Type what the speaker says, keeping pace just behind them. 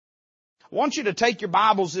I want you to take your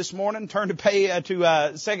Bibles this morning, turn to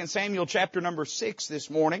 2 Samuel chapter number 6 this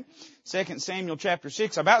morning. 2 Samuel chapter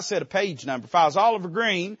 6. I about said a page number. If I was Oliver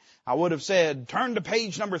Green, I would have said, turn to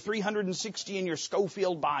page number 360 in your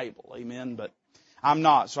Schofield Bible. Amen. But I'm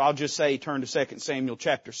not. So I'll just say turn to 2 Samuel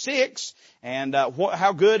chapter 6 and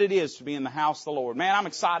how good it is to be in the house of the Lord. Man, I'm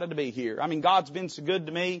excited to be here. I mean, God's been so good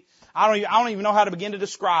to me. I don't even know how to begin to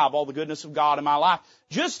describe all the goodness of God in my life.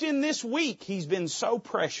 Just in this week, He's been so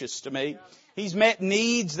precious to me. He's met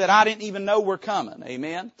needs that I didn't even know were coming.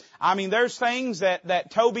 Amen. I mean, there's things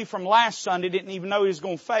that Toby from last Sunday didn't even know he was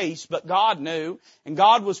going to face, but God knew, and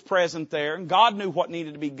God was present there, and God knew what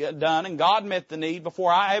needed to be done, and God met the need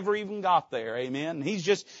before I ever even got there. Amen. And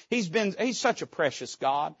He's such a precious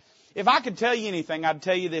God. If I could tell you anything, I'd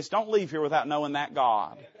tell you this: don't leave here without knowing that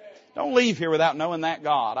God. Don't leave here without knowing that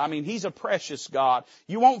God. I mean, He's a precious God.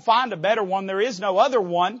 You won't find a better one. There is no other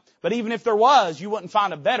one. But even if there was, you wouldn't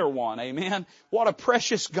find a better one. Amen. What a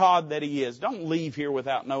precious God that He is. Don't leave here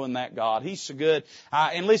without knowing that God. He's so good.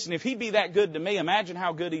 And listen, if He'd be that good to me, imagine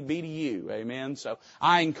how good He'd be to you. Amen. So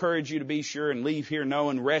I encourage you to be sure and leave here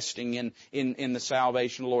knowing, resting in the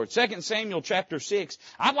salvation of the Lord. 2 Samuel chapter 6.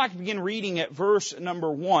 I'd like to begin reading at verse number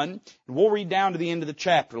 1. And we'll read down to the end of the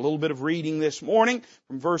chapter. A little bit of reading this morning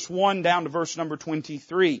from verse 1 down to verse number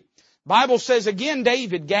 23. Bible says, again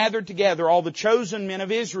David gathered together all the chosen men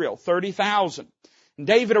of Israel, 30,000. And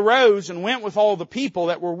David arose and went with all the people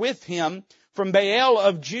that were with him from Baal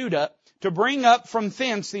of Judah to bring up from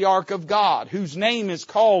thence the ark of God, whose name is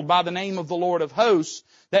called by the name of the Lord of hosts,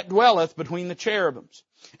 that dwelleth between the cherubims.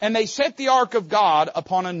 And they set the ark of God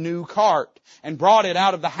upon a new cart, and brought it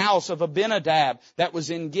out of the house of Abinadab that was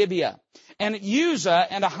in Gibeah. And Uzzah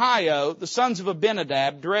and Ahio, the sons of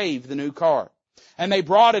Abinadab, drave the new cart. And they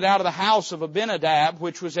brought it out of the house of Abinadab,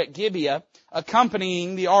 which was at Gibeah,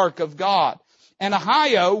 accompanying the ark of God. And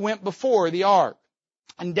Ahio went before the ark.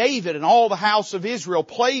 And David and all the house of Israel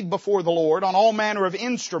played before the Lord on all manner of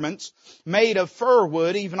instruments made of fir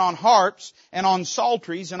wood, even on harps, and on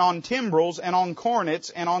psalteries, and on timbrels, and on cornets,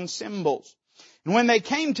 and on cymbals. And when they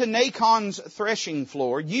came to Nachon's threshing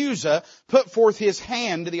floor, Uzzah put forth his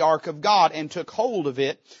hand to the ark of God, and took hold of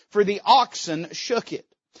it, for the oxen shook it.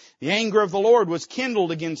 The anger of the Lord was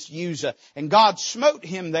kindled against Uzzah, and God smote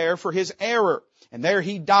him there for his error, and there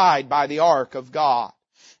he died by the ark of God.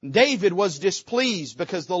 And David was displeased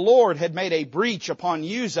because the Lord had made a breach upon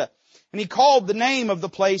Uzzah, and he called the name of the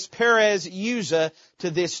place Perez Uzzah to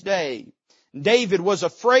this day. And David was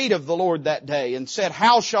afraid of the Lord that day, and said,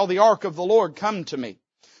 how shall the ark of the Lord come to me?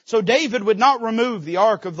 So David would not remove the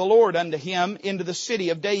ark of the Lord unto him into the city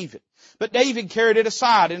of David. But David carried it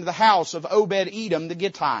aside into the house of Obed-Edom the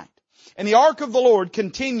Gittite. And the ark of the Lord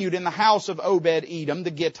continued in the house of Obed-Edom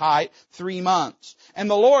the Gittite 3 months. And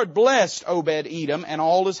the Lord blessed Obed-Edom and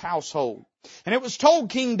all his household. And it was told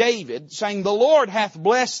King David, saying, the Lord hath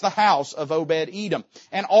blessed the house of Obed-Edom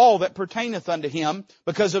and all that pertaineth unto him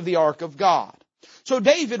because of the ark of God. So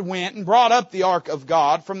David went and brought up the ark of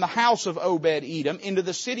God from the house of Obed-Edom into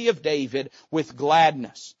the city of David with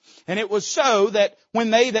gladness. And it was so that when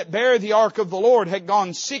they that bare the ark of the Lord had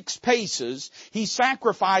gone 6 paces, he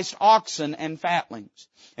sacrificed oxen and fatlings.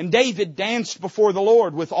 And David danced before the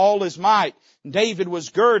Lord with all his might. And David was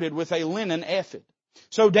girded with a linen ephod.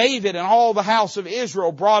 So David and all the house of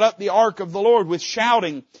Israel brought up the ark of the Lord with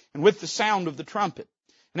shouting and with the sound of the trumpet.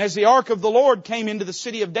 And as the ark of the Lord came into the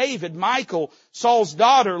city of David, Michal, Saul's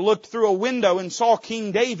daughter, looked through a window and saw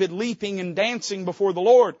King David leaping and dancing before the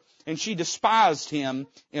Lord, and she despised him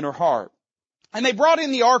in her heart. And they brought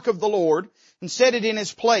in the ark of the Lord and set it in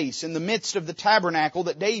his place in the midst of the tabernacle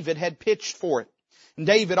that David had pitched for it. And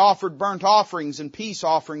David offered burnt offerings and peace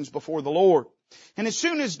offerings before the Lord. And as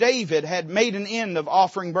soon as David had made an end of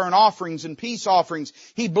offering burnt offerings and peace offerings,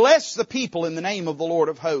 he blessed the people in the name of the Lord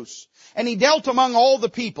of hosts. And he dealt among all the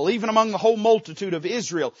people, even among the whole multitude of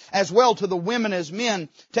Israel, as well to the women as men,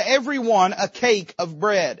 to every one a cake of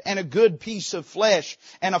bread, and a good piece of flesh,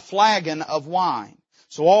 and a flagon of wine.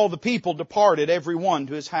 So all the people departed, every one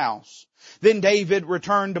to his house. Then David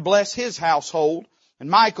returned to bless his household. And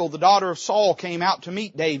Michal, the daughter of Saul, came out to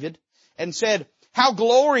meet David, and said, how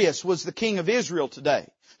glorious was the king of Israel today,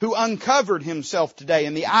 who uncovered himself today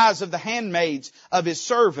in the eyes of the handmaids of his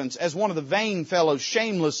servants, as one of the vain fellows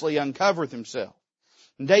shamelessly uncovereth himself.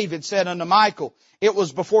 And David said unto Michal, it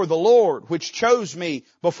was before the Lord, which chose me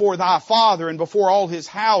before thy father and before all his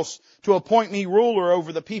house, to appoint me ruler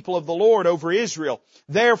over the people of the Lord, over Israel.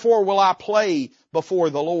 Therefore will I play before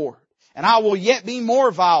the Lord. And I will yet be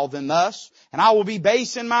more vile than thus, and I will be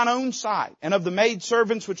base in mine own sight. And of the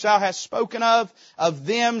maidservants which thou hast spoken of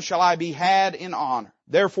them shall I be had in honor.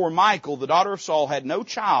 Therefore Michal, the daughter of Saul, had no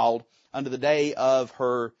child unto the day of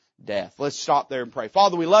her death. Let's stop there and pray.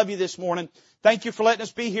 Father, we love you this morning. Thank you for letting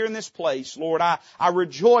us be here in this place. Lord, I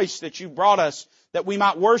rejoice that you brought us, that we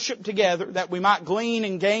might worship together, that we might glean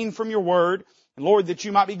and gain from your word. And Lord, that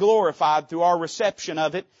you might be glorified through our reception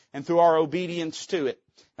of it and through our obedience to it.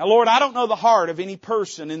 Now Lord, I don't know the heart of any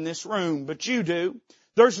person in this room, but you do.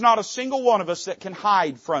 There's not a single one of us that can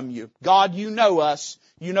hide from you. God, you know us.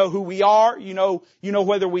 You know who we are. You know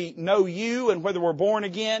whether we know you and whether we're born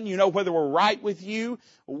again. You know whether we're right with you.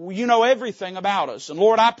 You know everything about us. And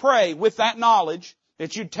Lord, I pray with that knowledge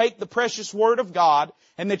that you'd take the precious Word of God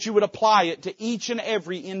and that you would apply it to each and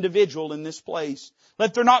every individual in this place.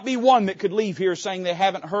 Let there not be one that could leave here saying they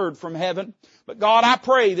haven't heard from heaven. But God, I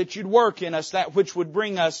pray that you'd work in us that which would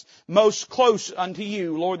bring us most close unto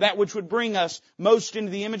you. Lord, that which would bring us most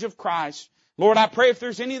into the image of Christ. Lord, I pray if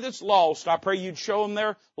there's any that's lost, I pray you'd show them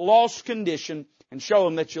their lost condition and show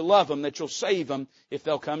them that you love them, that you'll save them if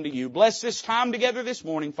they'll come to you. Bless this time together this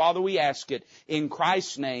morning. Father, we ask it in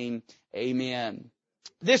Christ's name. Amen.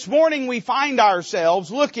 This morning we find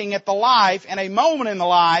ourselves looking at the life and a moment in the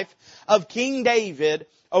life of King David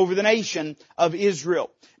over the nation of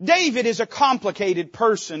Israel. David is a complicated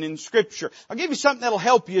person in Scripture. I'll give you something that'll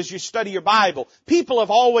help you as you study your Bible. People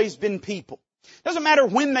have always been people. Doesn't matter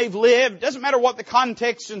when they've lived, doesn't matter what the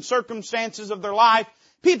context and circumstances of their life,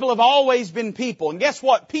 people have always been people. And guess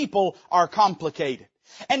what? People are complicated.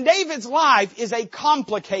 And David's life is a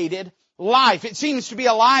complicated life. It seems to be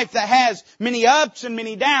a life that has many ups and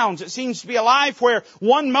many downs. It seems to be a life where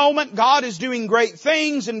one moment God is doing great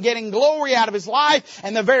things and getting glory out of his life,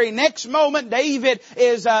 and the very next moment David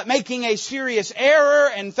is making a serious error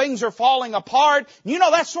and things are falling apart. You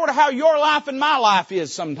know, that's sort of how your life and my life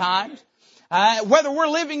is sometimes. Whether we're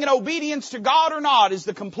living in obedience to God or not is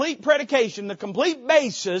the complete predication, the complete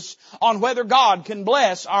basis on whether God can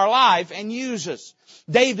bless our life and use us.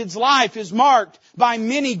 David's life is marked by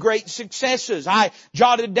many great successes. I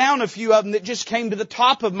jotted down a few of them that just came to the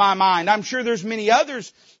top of my mind. I'm sure there's many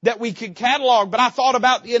others that we could catalog, but I thought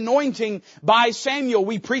about the anointing by Samuel.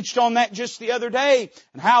 We preached on that just the other day,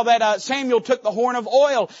 and how that Samuel took the horn of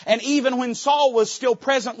oil, and even when Saul was still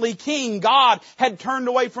presently king, God had turned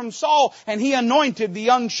away from Saul, and he anointed the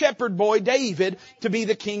young shepherd boy David to be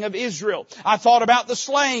the king of Israel. I thought about the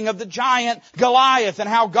slaying of the giant Goliath and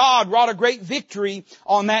how God wrought a great victory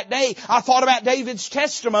on that day. I thought about David's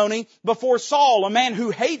testimony before Saul, a man who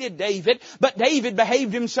hated David, but David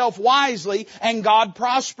behaved himself wisely and God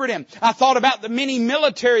prospered him. I thought about the many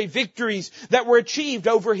military victories that were achieved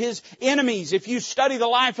over his enemies. If you study the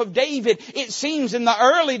life of David, it seems in the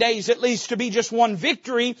early days at least to be just one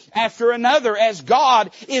victory after another as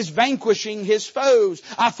God is vanquishing his foes.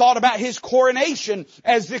 I thought about his coronation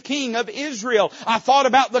as the king of Israel. I thought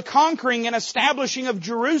about the conquering and establishing of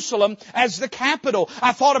Jerusalem as the capital.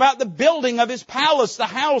 I thought about the building of his palace, the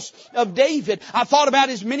house of David. I thought about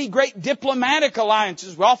his many great diplomatic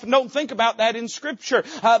alliances. We often don't think about that in Scripture,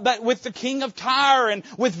 but with the king of Tyre and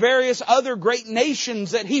with various other great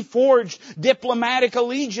nations that he forged diplomatic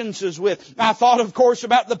allegiances with. I thought, of course,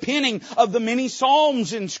 about the penning of the many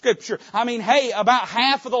Psalms in Scripture. I mean, hey, about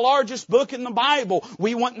half of the largest book in the Bible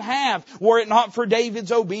we wouldn't have were it not for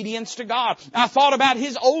David's obedience to God. I thought about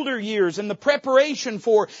his older years and the preparation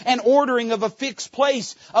for and ordering of a fixed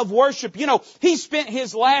place of worship. You know, he spent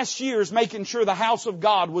his last years making sure the house of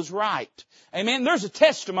God was right. Amen. There's a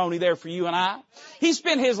testimony there for you and I. He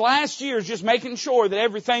spent his last years just making sure that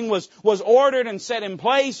everything was ordered and set in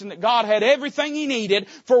place and that God had everything he needed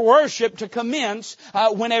for worship to commence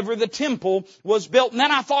whenever the temple was built. And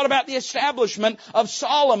then I thought about the establishment of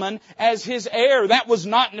Solomon as his heir. That was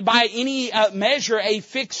not by any measure a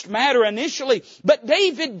fixed matter initially. But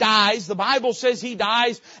David dies. The Bible says he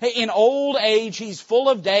dies in old age. He's full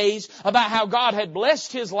of days about how God had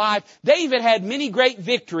blessed his life. David had many great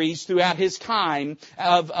victories throughout his time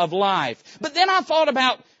of life. But then I thought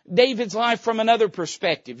about David's life from another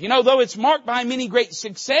perspective. You know, though it's marked by many great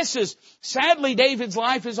successes, sadly David's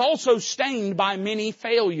life is also stained by many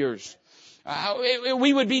failures.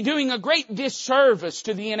 We would be doing a great disservice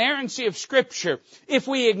to the inerrancy of Scripture if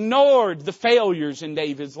we ignored the failures in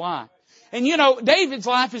David's life. And you know, David's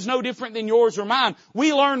life is no different than yours or mine.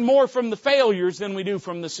 We learn more from the failures than we do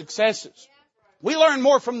from the successes. We learn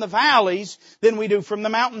more from the valleys than we do from the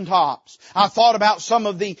mountaintops. I thought about some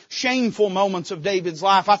of the shameful moments of David's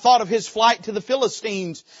life. I thought of his flight to the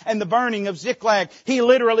Philistines and the burning of Ziklag. He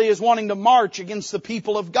literally is wanting to march against the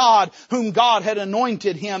people of God, whom God had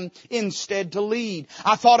anointed him instead to lead.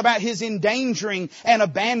 I thought about his endangering and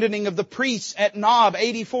abandoning of the priests at Nob,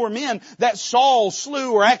 84 men that Saul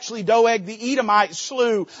slew, or actually Doeg the Edomite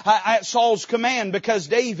slew at Saul's command because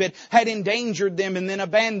David had endangered them and then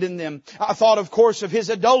abandoned them. I thought, of course, of his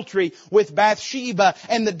adultery with Bathsheba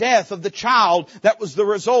and the death of the child that was the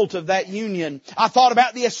result of that union. I thought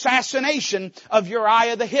about the assassination of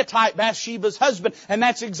Uriah the Hittite, Bathsheba's husband, and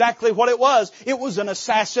that's exactly what it was. It was an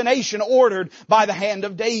assassination ordered by the hand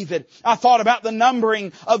of David. I thought about the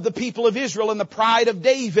numbering of the people of Israel and the pride of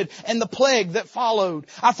David and the plague that followed.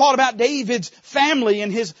 I thought about David's family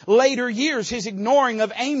in his later years, his ignoring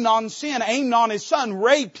of Amnon's sin. Amnon, his son,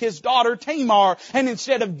 raped his daughter Tamar, and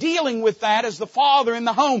instead of dealing with that as the father in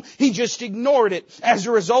the home, he just ignored it. As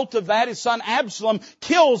a result of that, his son Absalom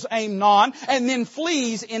kills Amnon and then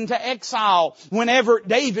flees into exile. Whenever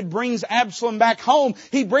David brings Absalom back home,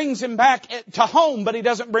 he brings him back to home, but he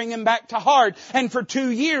doesn't bring him back to heart. And for 2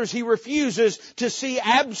 years, he refuses to see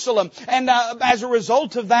Absalom. And as a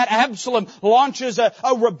result of that, Absalom launches a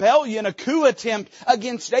rebellion, a coup attempt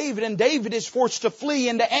against David, and David is forced to flee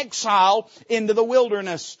into exile into the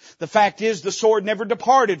wilderness. The fact is, the sword never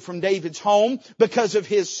departed from David's home because of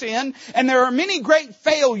his sin, and there are many great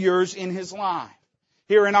failures in his life.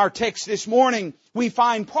 Here in our text this morning, we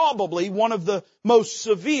find probably one of the most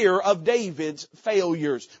severe of David's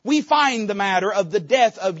failures. We find the matter of the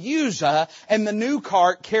death of Uzzah and the new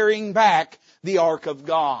cart carrying back the ark of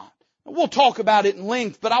God. We'll talk about it in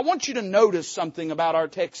length, but I want you to notice something about our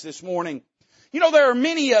text this morning. You know, there are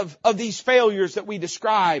many of these failures that we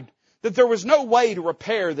described that there was no way to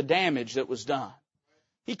repair the damage that was done.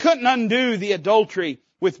 He couldn't undo the adultery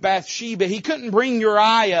with Bathsheba. He couldn't bring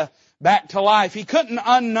Uriah back to life. He couldn't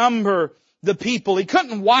unnumber the people. He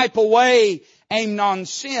couldn't wipe away Amnon's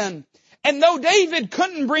sin. And though David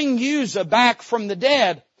couldn't bring Uzzah back from the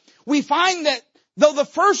dead, we find that though the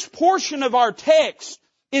first portion of our text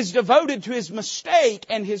is devoted to his mistake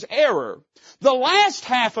and his error, the last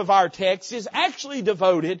half of our text is actually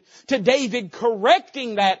devoted to David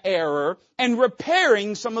correcting that error and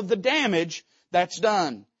repairing some of the damage that's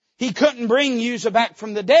done. He couldn't bring Uzzah back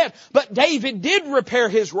from the dead, but David did repair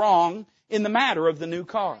his wrong in the matter of the new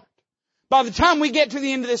cart. By the time we get to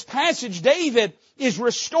the end of this passage, David is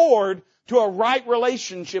restored to a right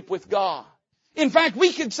relationship with God. In fact,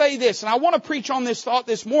 we could say this, and I want to preach on this thought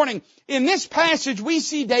this morning. In this passage, we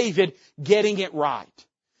see David getting it right.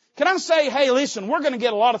 Can I say, hey, listen, we're going to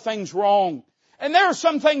get a lot of things wrong. And there are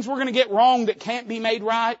some things we're going to get wrong that can't be made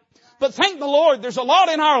right. But thank the Lord, there's a lot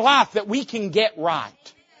in our life that we can get right.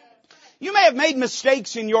 You may have made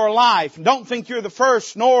mistakes in your life. Don't think you're the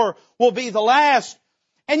first, nor will be the last.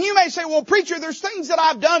 And you may say, well, preacher, there's things that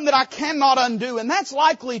I've done that I cannot undo. And that's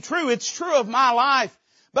likely true. It's true of my life.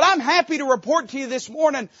 But I'm happy to report to you this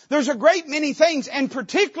morning, there's a great many things, and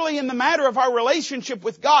particularly in the matter of our relationship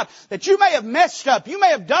with God, that you may have messed up. You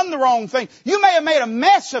may have done the wrong thing. You may have made a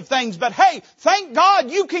mess of things. But hey, thank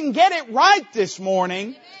God you can get it right this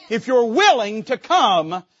morning if you're willing to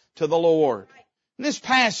come to the Lord. In this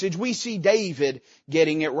passage, we see David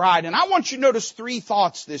getting it right. And I want you to notice 3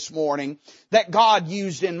 thoughts this morning that God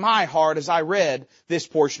used in my heart as I read this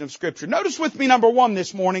portion of Scripture. Notice with me, number 1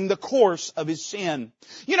 this morning, the course of his sin.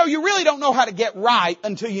 You know, you really don't know how to get right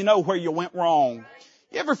until you know where you went wrong.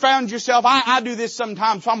 You ever found yourself, I do this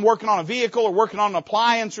sometimes, if I'm working on a vehicle or working on an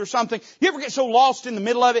appliance or something, you ever get so lost in the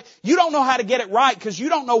middle of it, you don't know how to get it right because you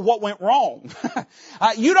don't know what went wrong.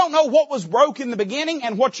 You don't know what was broke in the beginning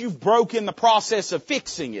and what you've broke in the process of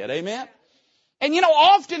fixing it. Amen? And you know,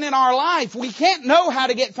 often in our life, we can't know how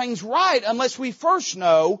to get things right unless we first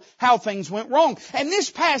know how things went wrong. And this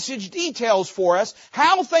passage details for us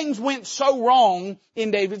how things went so wrong in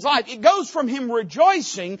David's life. It goes from him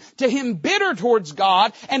rejoicing to him bitter towards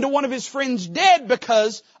God and to one of his friends dead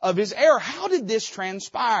because of his error. How did this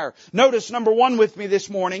transpire? Notice number 1 with me this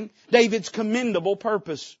morning, David's commendable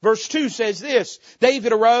purpose. Verse 2 says this,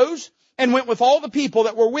 David arose and went with all the people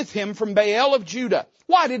that were with him from Baal of Judah.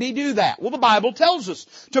 Why did he do that? Well, the Bible tells us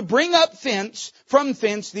to bring up from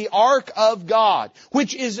thence the ark of God,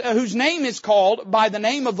 whose name is called by the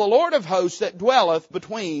name of the Lord of hosts that dwelleth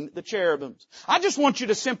between the cherubims. I just want you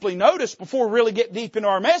to simply notice before we really get deep into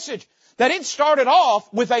our message that it started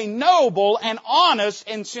off with a noble and honest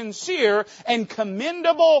and sincere and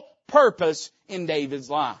commendable purpose in David's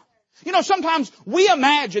life. You know, sometimes we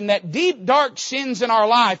imagine that deep, dark sins in our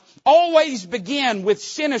life always begin with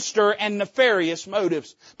sinister and nefarious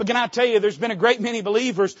motives. But can I tell you, there's been a great many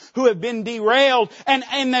believers who have been derailed. And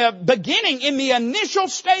in the beginning, in the initial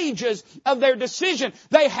stages of their decision,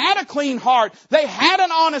 they had a clean heart. They had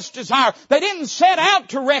an honest desire. They didn't set out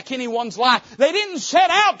to wreck anyone's life. They didn't set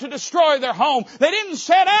out to destroy their home. They didn't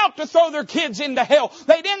set out to throw their kids into hell.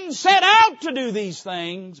 They didn't set out to do these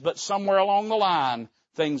things. But somewhere along the line,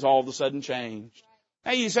 things all of a sudden changed.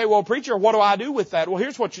 Now you say, well, preacher, what do I do with that? Well,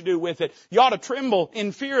 here's what you do with it. You ought to tremble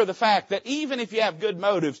in fear of the fact that even if you have good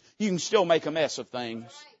motives, you can still make a mess of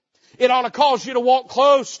things. It ought to cause you to walk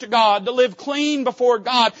close to God, to live clean before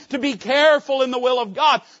God, to be careful in the will of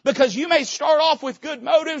God. Because you may start off with good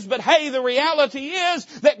motives, but hey, the reality is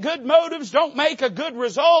that good motives don't make a good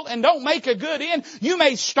result and don't make a good end. You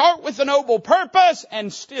may start with a noble purpose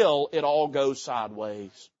and still it all goes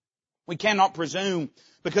sideways. We cannot presume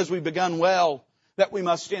because we've begun well that we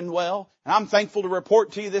must end well. And I'm thankful to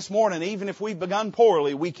report to you this morning, even if we've begun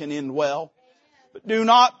poorly, we can end well. But do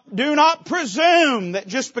not presume that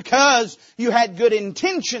just because you had good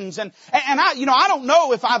intentions and I don't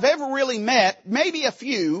know if I've ever really met, maybe a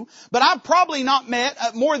few, but I've probably not met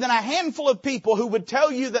more than a handful of people who would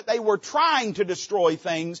tell you that they were trying to destroy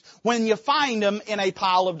things when you find them in a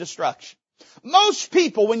pile of destruction. Most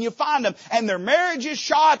people, when you find them and their marriage is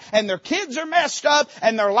shot and their kids are messed up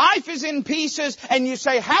and their life is in pieces and you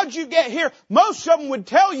say, how'd you get here? Most of them would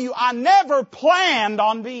tell you, I never planned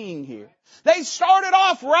on being here. They started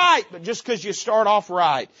off right, but just because you start off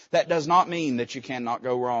right, that does not mean that you cannot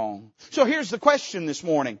go wrong. So here's the question this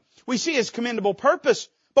morning. We see His commendable purpose,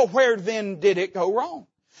 but where then did it go wrong?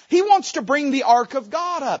 He wants to bring the ark of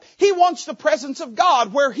God up. He wants the presence of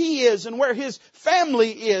God where He is and where His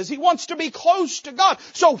family is. He wants to be close to God.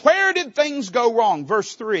 So where did things go wrong?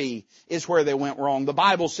 Verse 3 is where they went wrong. The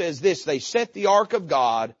Bible says this, they set the ark of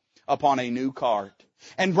God upon a new cart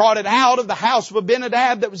and brought it out of the house of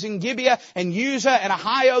Abinadab that was in Gibeah, and Uzzah and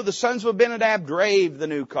Ahio, the sons of Abinadab, drave the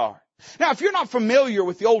new cart. Now, if you're not familiar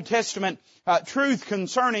with the Old Testament truth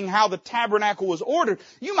concerning how the tabernacle was ordered,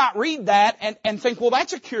 you might read that and think, well,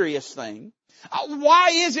 that's a curious thing. Why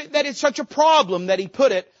is it that it's such a problem that He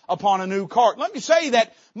put it upon a new cart? Let me say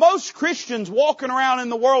that most Christians walking around in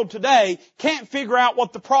the world today can't figure out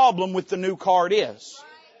what the problem with the new cart is.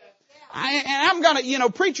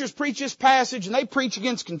 Preachers preach this passage and they preach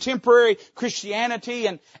against contemporary Christianity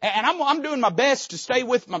and I'm doing my best to stay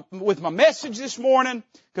with my message this morning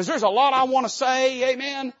because there's a lot I want to say,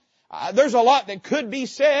 amen. There's a lot that could be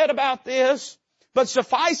said about this, but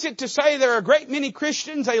suffice it to say there are a great many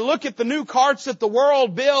Christians, they look at the new carts that the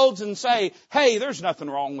world builds and say, hey, there's nothing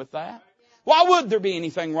wrong with that. Why would there be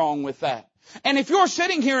anything wrong with that? And if you're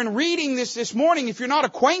sitting here and reading this morning, if you're not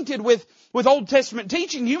acquainted with Old Testament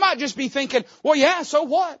teaching, you might just be thinking, well, yeah, so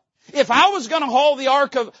what? If I was going to haul the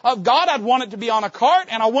ark of God, I'd want it to be on a cart,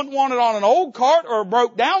 and I wouldn't want it on an old cart or a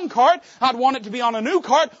broke down cart. I'd want it to be on a new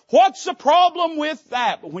cart. What's the problem with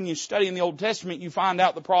that? But when you study in the Old Testament, you find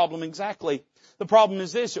out the problem exactly. The problem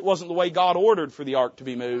is this, it wasn't the way God ordered for the ark to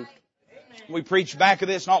be moved. We preached back of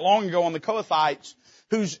this not long ago on the Kohathites,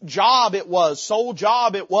 whose sole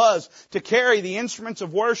job it was to carry the instruments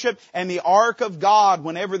of worship and the ark of God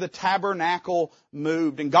whenever the tabernacle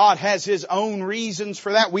moved. And God has His own reasons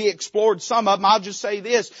for that. We explored some of them. I'll just say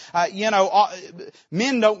this,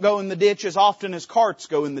 men don't go in the ditch as often as carts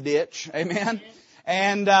go in the ditch. Amen.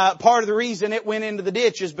 And part of the reason it went into the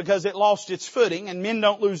ditch is because it lost its footing, and men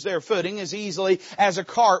don't lose their footing as easily as a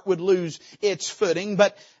cart would lose its footing.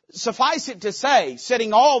 But suffice it to say,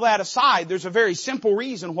 setting all that aside, there's a very simple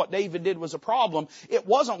reason what David did was a problem. It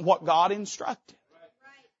wasn't what God instructed.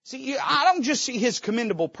 See, I don't just see His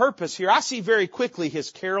commendable purpose here. I see very quickly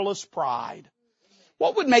His careless pride.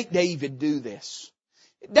 What would make David do this?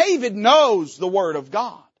 David knows the Word of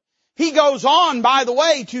God. He goes on, by the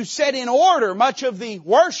way, to set in order much of the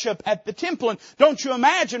worship at the temple. And don't you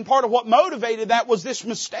imagine part of what motivated that was this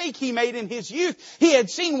mistake he made in his youth. He had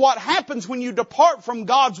seen what happens when you depart from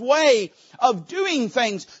God's way of doing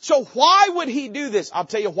things. So why would he do this? I'll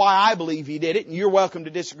tell you why I believe he did it. And you're welcome to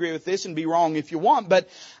disagree with this and be wrong if you want. But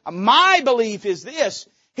my belief is this.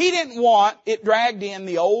 He didn't want it dragged in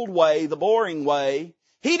the old way, the boring way.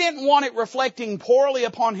 He didn't want it reflecting poorly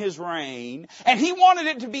upon his reign, and he wanted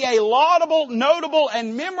it to be a laudable, notable,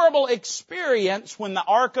 and memorable experience when the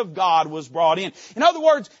Ark of God was brought in. In other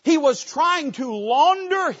words, he was trying to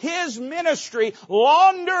launder his ministry,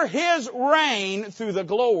 launder his reign through the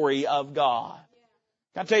glory of God.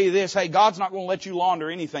 Can I tell you this? Hey, God's not going to let you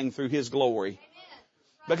launder anything through His glory.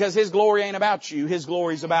 Because His glory ain't about you. His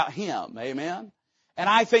glory is about Him. Amen? And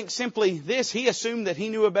I think simply this, he assumed that he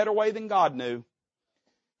knew a better way than God knew.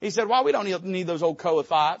 He said, well, we don't need those old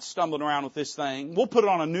Kohathites stumbling around with this thing. We'll put it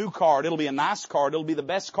on a new cart. It'll be a nice cart. It'll be the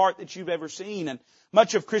best cart that you've ever seen. And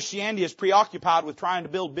much of Christianity is preoccupied with trying to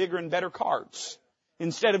build bigger and better carts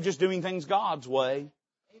instead of just doing things God's way.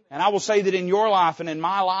 And I will say that in your life and in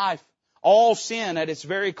my life, all sin at its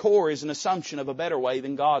very core is an assumption of a better way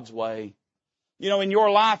than God's way. You know, in your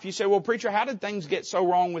life, you say, well, preacher, how did things get so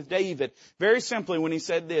wrong with David? Very simply, when he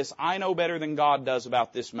said this, I know better than God does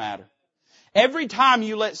about this matter. Every time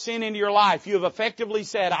you let sin into your life, you have effectively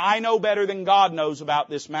said, I know better than God knows about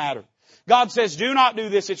this matter. God says, do not do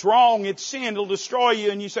this. It's wrong. It's sin. It'll destroy you.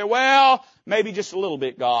 And you say, well, maybe just a little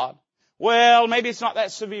bit, God. Well, maybe it's not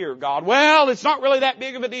that severe, God. Well, it's not really that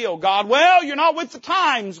big of a deal, God. Well, you're not with the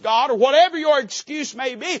times, God, or whatever your excuse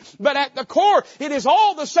may be. But at the core, it is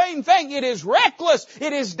all the same thing. It is reckless.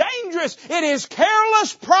 It is dangerous. It is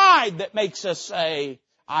careless pride that makes us say,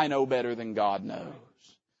 I know better than God knows.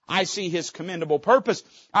 I see His commendable purpose.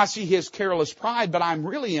 I see His careless pride, but I'm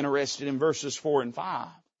really interested in verses 4 and 5.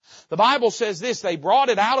 The Bible says this, they brought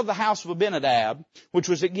it out of the house of Abinadab, which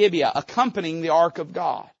was at Gibeah, accompanying the ark of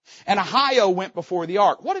God. And Ahio went before the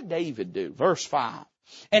ark. What did David do? Verse 5.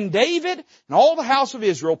 And David and all the house of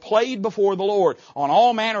Israel played before the Lord on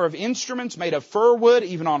all manner of instruments made of fir wood,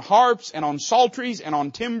 even on harps and on psalteries and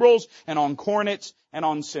on timbrels and on cornets and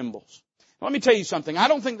on cymbals. Let me tell you something. I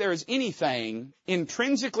don't think there is anything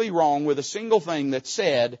intrinsically wrong with a single thing that's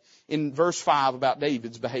said in verse 5 about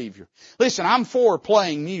David's behavior. Listen, I'm for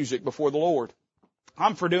playing music before the Lord.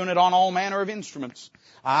 I'm for doing it on all manner of instruments.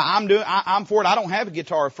 I'm for it. I don't have a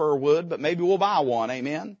guitar of fir wood, but maybe we'll buy one.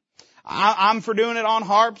 Amen. I'm for doing it on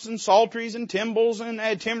harps and psalteries and timbrels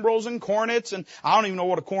and cornets, and I don't even know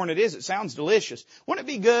what a cornet is. It sounds delicious. Wouldn't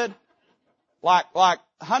it be good? Like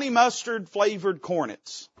honey mustard flavored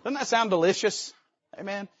cornets. Doesn't that sound delicious?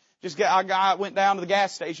 Amen. I went down to the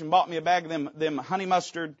gas station and bought me a bag of them honey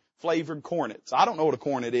mustard flavored cornets. I don't know what a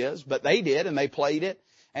cornet is, but they did, and they played it,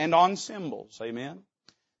 and on cymbals. Amen.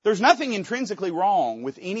 There's nothing intrinsically wrong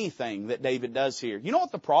with anything that David does here. You know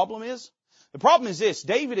what the problem is? The problem is this.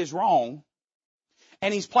 David is wrong,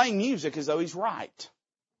 and he's playing music as though he's right.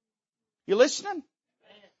 You listening?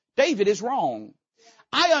 David is wrong.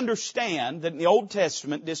 I understand that in the Old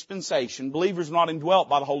Testament dispensation, believers are not indwelt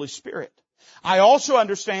by the Holy Spirit. I also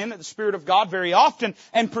understand that the Spirit of God very often,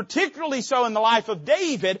 and particularly so in the life of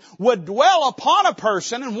David, would dwell upon a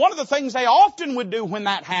person, and one of the things they often would do when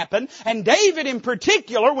that happened, and David in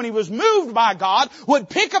particular, when he was moved by God, would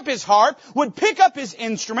pick up his harp, would pick up his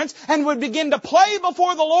instruments, and would begin to play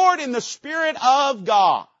before the Lord in the Spirit of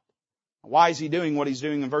God. Why is he doing what he's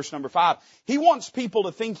doing in verse number 5? He wants people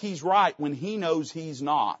to think he's right when he knows he's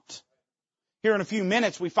not. Here in a few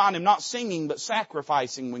minutes we find him not singing but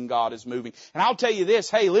sacrificing when God is moving. And I'll tell you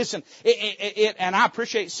this, hey listen, and I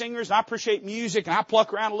appreciate singers and I appreciate music and I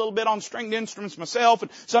pluck around a little bit on stringed instruments myself,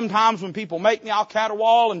 and sometimes when people make me I'll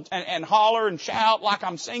caterwaul and holler and shout like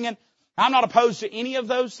I'm singing. I'm not opposed to any of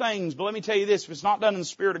those things, but let me tell you this, if it's not done in the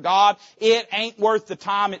Spirit of God, it ain't worth the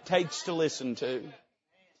time it takes to listen to.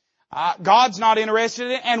 God's not interested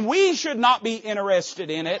in it, and we should not be interested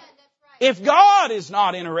in it if God is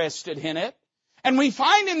not interested in it. And we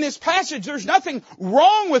find in this passage there's nothing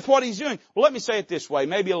wrong with what he's doing. Well, let me say it this way.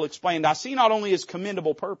 Maybe it'll explain. I see not only his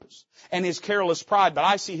commendable purpose and his careless pride, but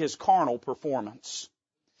I see his carnal performance.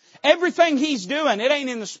 Everything he's doing, it ain't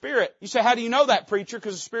in the Spirit. You say, how do you know that, preacher?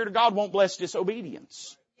 Because the Spirit of God won't bless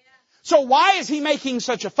disobedience. So why is he making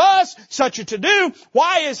such a fuss, such a to-do?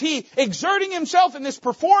 Why is he exerting himself in this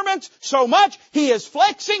performance so much? He is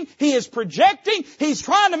flexing, he is projecting, he's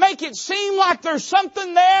trying to make it seem like there's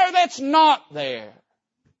something there that's not there.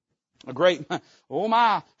 Oh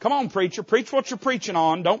my, come on preacher, preach what you're preaching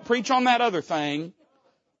on, don't preach on that other thing.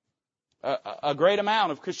 A great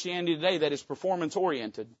amount of Christianity today that is performance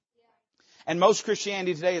oriented. And most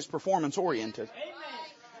Christianity today is performance oriented.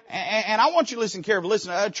 And I want you to listen carefully.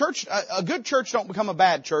 Listen, a good church don't become a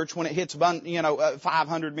bad church when it hits,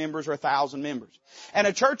 500 members or 1,000 members. And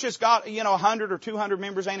a church that's got, 100 or 200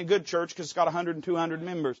 members ain't a good church because it's got 100 and 200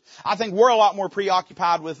 members. I think we're a lot more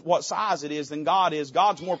preoccupied with what size it is than God is.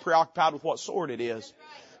 God's more preoccupied with what sort it is.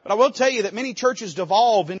 But I will tell you that many churches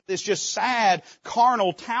devolve into this just sad,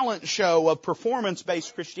 carnal talent show of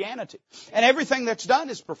performance-based Christianity. And everything that's done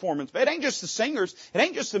is performance. But it ain't just the singers. It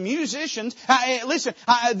ain't just the musicians.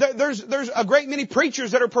 There's a great many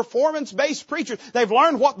preachers that are performance-based preachers. They've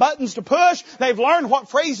learned what buttons to push. They've learned what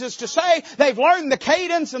phrases to say. They've learned the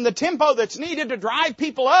cadence and the tempo that's needed to drive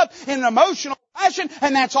people up in an emotional fashion.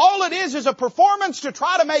 And that's all it is a performance to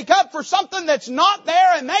try to make up for something that's not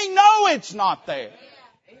there, and they know it's not there.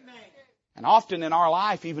 And often in our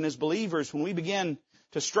life, even as believers, when we begin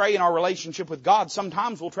to stray in our relationship with God,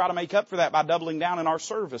 sometimes we'll try to make up for that by doubling down in our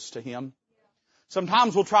service to Him.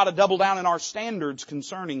 Sometimes we'll try to double down in our standards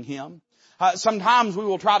concerning Him. Sometimes we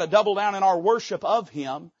will try to double down in our worship of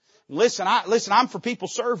Him. Listen, I'm for people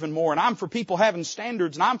serving more, and I'm for people having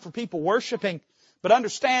standards, and I'm for people worshiping. But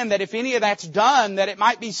understand that if any of that's done, that it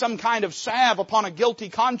might be some kind of salve upon a guilty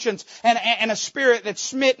conscience and a spirit that's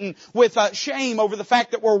smitten with shame over the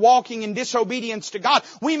fact that we're walking in disobedience to God.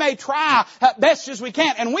 We may try best as we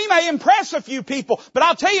can, and we may impress a few people. But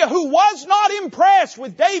I'll tell you who was not impressed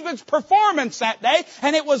with David's performance that day,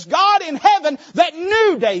 and it was God in heaven that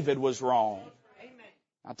knew David was wrong.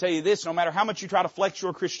 I'll tell you this, no matter how much you try to flex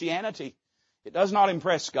your Christianity, it does not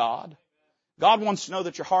impress God. God wants to know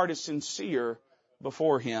that your heart is sincere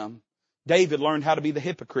before Him. David learned how to be the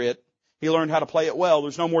hypocrite. He learned how to play it well.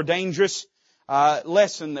 There's no more dangerous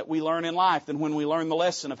lesson that we learn in life than when we learn the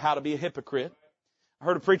lesson of how to be a hypocrite. I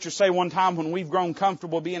heard a preacher say one time, when we've grown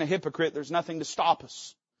comfortable being a hypocrite, there's nothing to stop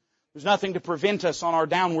us. There's nothing to prevent us on our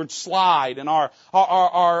downward slide and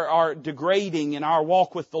our degrading in our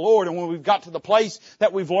walk with the Lord. And when we've got to the place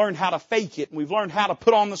that we've learned how to fake it, and we've learned how to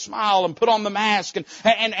put on the smile and put on the mask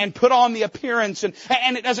and put on the appearance, and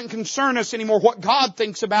it doesn't concern us anymore what God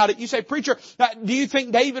thinks about it. You say, preacher, do you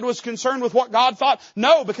think David was concerned with what God thought?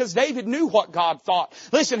 No, because David knew what God thought.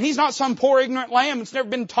 Listen, he's not some poor ignorant lamb that's never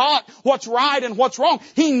been taught what's right and what's wrong.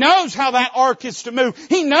 He knows how that ark is to move.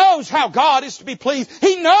 He knows how God is to be pleased.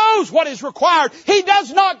 He knows what is required. He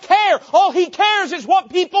does not care. All he cares is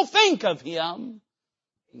what people think of him.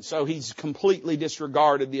 And so he's completely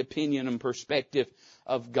disregarded the opinion and perspective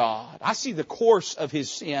of God. I see the course of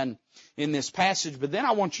his sin in this passage, but then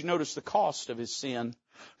I want you to notice the cost of his sin,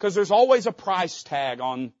 because there's always a price tag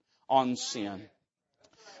on sin.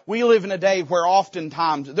 We live in a day where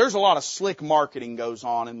oftentimes there's a lot of slick marketing goes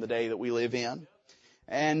on in the day that we live in.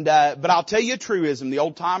 But I'll tell you a truism. The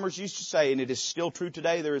old timers used to say, and it is still true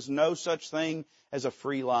today, there is no such thing as a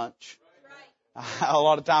free lunch. A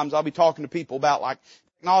lot of times I'll be talking to people about like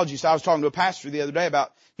technology. So I was talking to a pastor the other day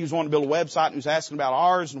about, he was wanting to build a website, and he was asking about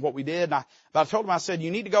ours and what we did. But I told him, I said,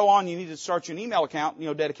 you need to go on, you need to start you an email account,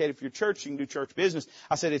 dedicated for your church. You can do church business.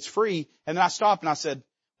 I said, it's free. And then I stopped and I said,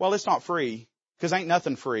 well, it's not free, because ain't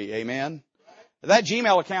nothing free. Amen. That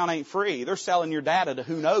Gmail account ain't free. They're selling your data to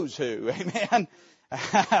who knows who. Amen.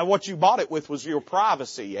 What you bought it with was your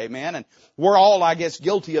privacy. Amen. And we're all, I guess,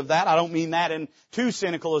 guilty of that. I don't mean that in too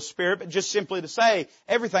cynical a spirit, but just simply to say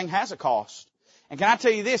everything has a cost. And can I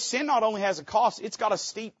tell you this? Sin not only has a cost, it's got a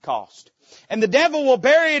steep cost. And the devil will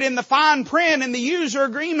bury it in the fine print and the user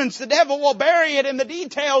agreements. The devil will bury it in the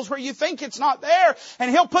details where you think it's not there. And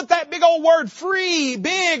he'll put that big old word free,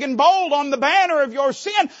 big and bold on the banner of your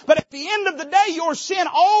sin. But at the end of the day, your sin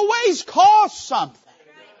always costs something.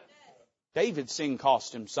 David's sin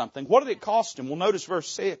cost him something. What did it cost him? Well, notice verse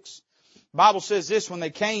 6. The Bible says this, when they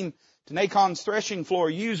came to Nachon's threshing floor,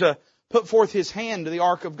 Uzzah put forth his hand to the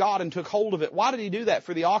ark of God and took hold of it. Why did he do that?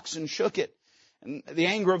 For the oxen shook it. And the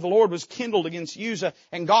anger of the Lord was kindled against Uzzah,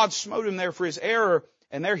 and God smote him there for his error,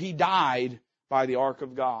 and there he died by the ark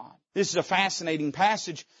of God. This is a fascinating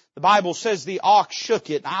passage. The Bible says the ox shook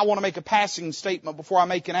it. I want to make a passing statement before I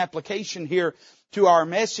make an application here to our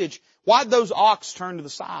message. Why did those ox turn to the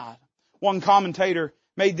side? One commentator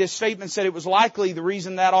made this statement, said it was likely the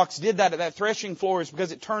reason that ox did that at that threshing floor is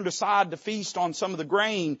because it turned aside to feast on some of the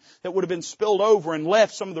grain that would have been spilled over and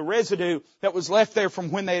left some of the residue that was left there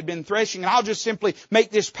from when they had been threshing. And I'll just simply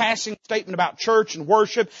make this passing statement about church and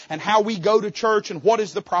worship and how we go to church and what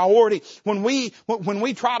is the priority. When we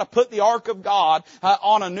try to put the ark of God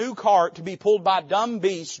on a new cart to be pulled by dumb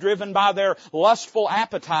beasts driven by their lustful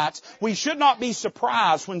appetites, we should not be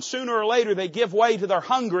surprised when sooner or later they give way to their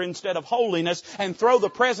hunger instead of holiness and throw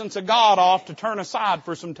the presence of God off to turn aside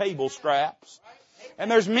for some table scraps. And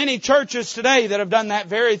there's many churches today that have done that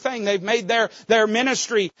very thing. They've made their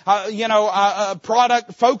ministry,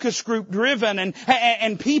 product focus group driven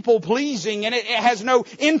and people pleasing, and it has no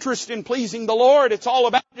interest in pleasing the Lord. It's all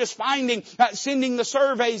about just sending the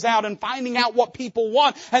surveys out and finding out what people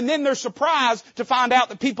want. And then they're surprised to find out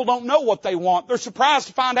that people don't know what they want. They're surprised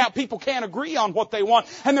to find out people can't agree on what they want.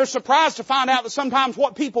 And they're surprised to find out that sometimes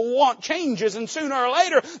what people want changes, and sooner or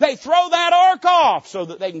later they throw that ark off so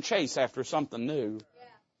that they can chase after something new.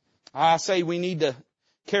 I say we need to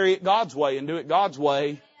carry it God's way and do it God's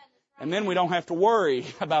way, and then we don't have to worry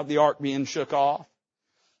about the ark being shook off.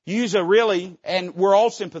 Uzzah really, and we're all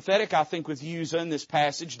sympathetic, I think, with Uzzah in this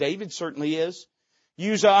passage. David certainly is.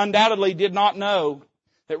 Uzzah undoubtedly did not know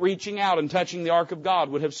that reaching out and touching the ark of God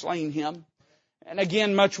would have slain him. And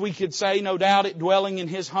again, much we could say, no doubt, it dwelling in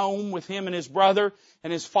his home with him and his brother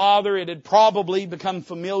and his father, it had probably become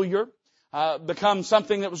familiar, become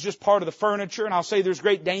something that was just part of the furniture. And I'll say there's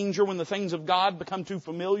great danger when the things of God become too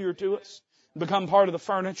familiar to us, become part of the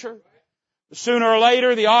furniture. Sooner or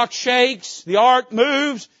later, the ox shakes, the ark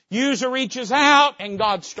moves, Uzzah reaches out, and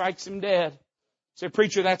God strikes him dead. Say,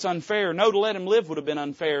 preacher, that's unfair. No, to let him live would have been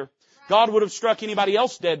unfair. God would have struck anybody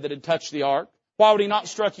else dead that had touched the ark. Why would He not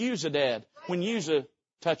struck Uzzah dead when Uzzah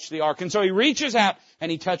touched the ark? And so he reaches out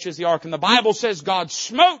and he touches the ark. And the Bible says God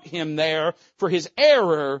smote him there for his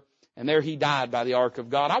error, and there he died by the ark of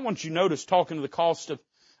God. I want you to notice, talking to the cost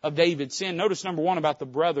of David's sin, notice number one about the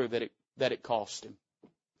brother that it cost him.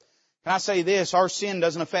 Can I say this? Our sin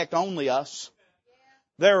doesn't affect only us.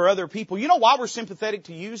 There are other people. You know why we're sympathetic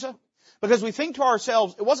to Uzzah? Because we think to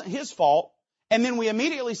ourselves, it wasn't his fault. And then we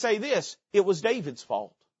immediately say this, it was David's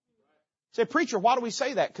fault. Say, preacher, why do we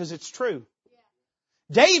say that? Because it's true.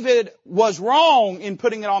 David was wrong in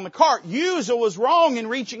putting it on the cart. Uzzah was wrong in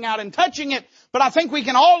reaching out and touching it. But I think we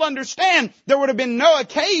can all understand there would have been no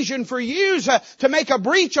occasion for Uzzah to make a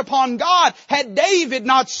breach upon God had David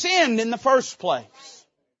not sinned in the first place.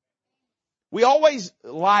 We always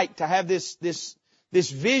like to have this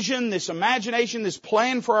vision, this imagination, this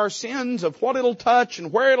plan for our sins of what it'll touch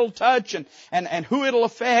and where it'll touch and who it'll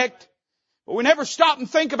affect. But we never stop and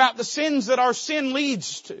think about the sins that our sin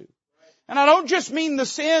leads to. And I don't just mean the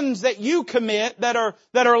sins that you commit that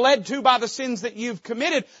are led to by the sins that you've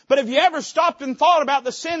committed, but have you ever stopped and thought about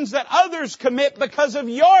the sins that others commit because of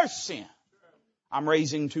your sin? I'm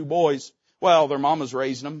raising 2 boys. Well, their mama's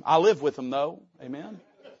raising them. I live with them though. Amen.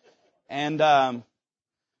 And I'm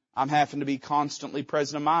having to be constantly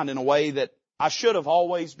present of mind in a way that I should have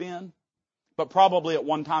always been, but probably at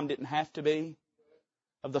one time didn't have to be.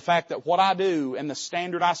 Of the fact that what I do and the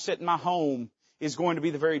standard I set in my home is going to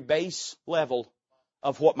be the very base level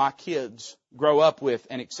of what my kids grow up with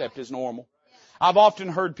and accept as normal. I've often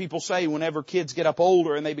heard people say whenever kids get up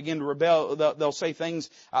older and they begin to rebel, they'll say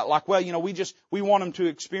things like, well, you know, we want them to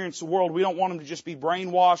experience the world. We don't want them to just be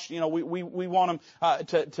brainwashed. You know, we want them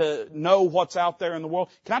to know what's out there in the world.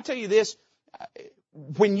 Can I tell you this?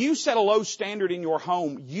 When you set a low standard in your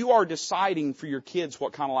home, you are deciding for your kids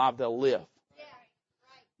what kind of life they'll live.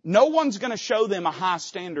 No one's going to show them a high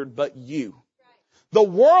standard but you. The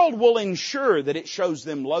world will ensure that it shows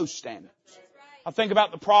them low standards. I think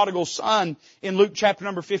about the prodigal son in Luke chapter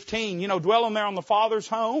number 15, you know, dwelling there on the father's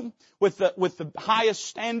home with the highest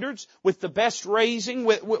standards, with the best raising,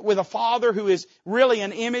 with a father who is really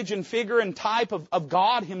an image and figure and type of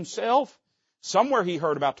God Himself. Somewhere he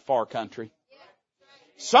heard about the far country.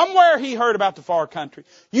 Somewhere he heard about the far country.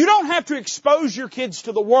 You don't have to expose your kids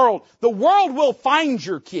to the world. The world will find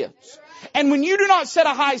your kids. And when you do not set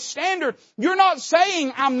a high standard, you're not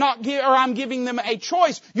saying I'm giving them a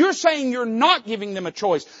choice. You're saying you're not giving them a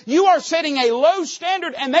choice. You are setting a low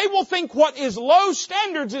standard, and they will think what is low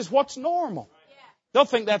standards is what's normal. They'll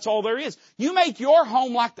think that's all there is. You make your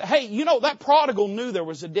home like that. Hey, you know, that prodigal knew there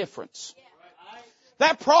was a difference.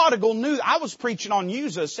 That prodigal knew. I was preaching on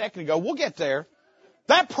Uzzah a second ago. We'll get there.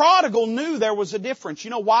 That prodigal knew there was a difference.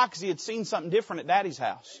 You know why? Because he had seen something different at Daddy's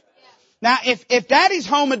house. Now, if Daddy's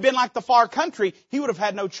home had been like the far country, he would have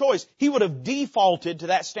had no choice. He would have defaulted to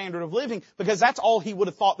that standard of living because that's all he would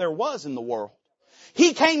have thought there was in the world.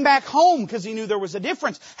 He came back home because he knew there was a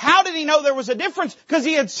difference. How did he know there was a difference? Because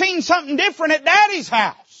he had seen something different at Daddy's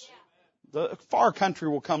house. The far country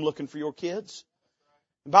will come looking for your kids.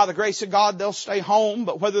 And by the grace of God, they'll stay home,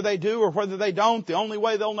 but whether they do or whether they don't, the only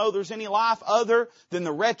way they'll know there's any life other than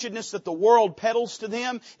the wretchedness that the world peddles to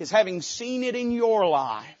them is having seen it in your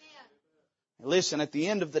life. Listen, at the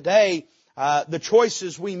end of the day, the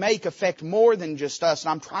choices we make affect more than just us.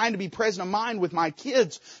 And I'm trying to be present of mind with my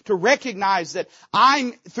kids to recognize that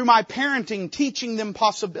I'm, through my parenting, teaching them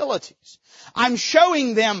possibilities. I'm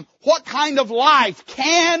showing them what kind of life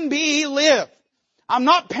can be lived. I'm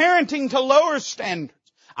not parenting to lower standards.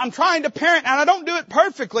 I'm trying to parent, and I don't do it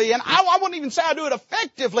perfectly, and I wouldn't even say I do it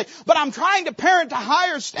effectively, but I'm trying to parent to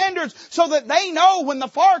higher standards so that they know when the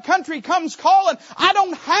far country comes calling, I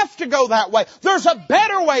don't have to go that way. There's a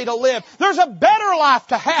better way to live. There's a better life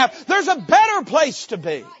to have. There's a better place to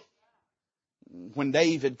be. When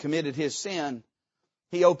David committed his sin,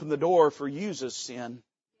 he opened the door for Uzzah's sin.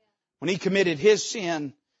 When he committed his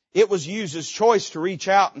sin, it was Uzzah's choice to reach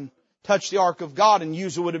out and touch the ark of God, and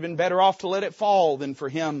Uzzah would have been better off to let it fall than for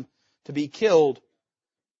him to be killed.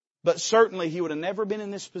 But certainly he would have never been in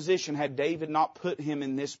this position had David not put him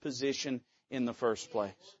in this position in the first place.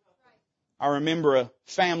 I remember a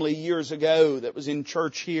family years ago that was in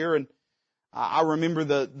church here, and I remember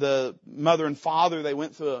the mother and father, they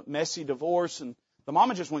went through a messy divorce, and The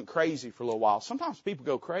mama just went crazy for a little while. Sometimes people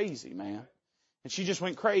go crazy, man. And she just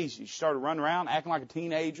went crazy. She started running around, acting like a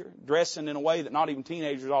teenager, dressing in a way that not even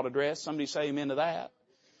teenagers ought to dress. Somebody say amen to that.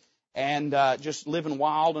 And just living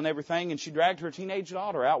wild and everything. And she dragged her teenage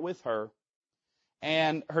daughter out with her.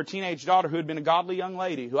 And her teenage daughter, who had been a godly young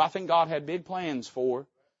lady, who I think God had big plans for,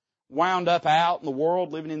 wound up out in the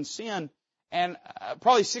world living in sin. And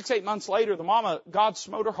probably 6-8 months later, the mama, God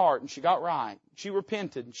smote her heart and she got right. She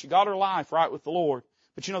repented and she got her life right with the Lord.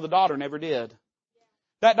 But you know, the daughter never did.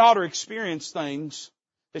 That daughter experienced things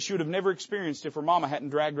that she would have never experienced if her mama hadn't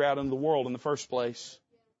dragged her out into the world in the first place.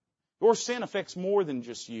 Your sin affects more than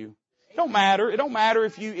just you. It don't matter. It don't matter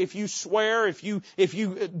if you swear, if you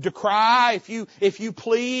decry, if you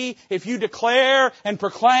plea, if you declare and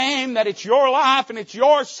proclaim that it's your life and it's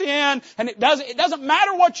your sin, and it doesn't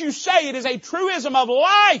matter what you say. It is a truism of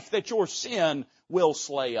life that your sin will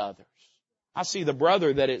slay others. I see the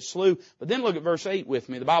brother that it slew. But then look at verse 8 with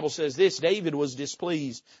me. The Bible says this, David was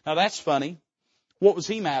displeased. Now that's funny. What was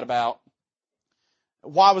he mad about?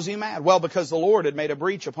 Why was he mad? Well, because the Lord had made a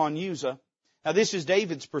breach upon Uzzah. Now this is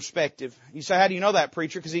David's perspective. You say, how do you know that,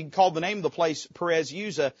 preacher? Because he called the name of the place Perez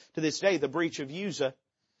Uzzah to this day, the breach of Uzzah.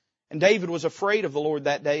 And David was afraid of the Lord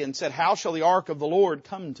that day and said, how shall the ark of the Lord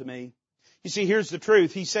come to me? You see, here's the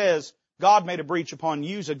truth. He says, God made a breach upon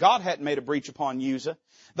Uzzah. God hadn't made a breach upon Uzzah.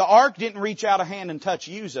 The ark didn't reach out a hand and touch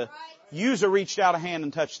Uzzah. Uzzah reached out a hand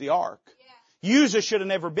and touched the ark. Uzzah should have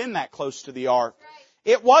never been that close to the ark.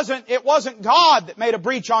 It wasn't God that made a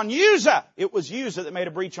breach on Uzzah. It was Uzzah that made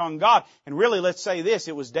a breach on God. And really, let's say this,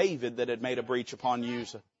 it was David that had made a breach upon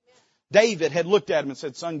Uzzah. David had looked at him and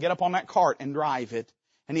said, son, get up on that cart and drive it.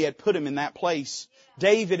 And he had put him in that place.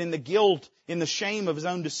 David, in the guilt, in the shame of his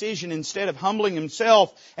own decision, instead of humbling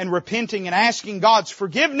himself and repenting and asking God's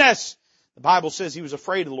forgiveness, the Bible says he was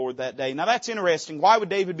afraid of the Lord that day. Now that's interesting. Why would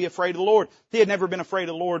David be afraid of the Lord? He had never been afraid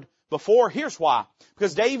of the Lord before. Here's why.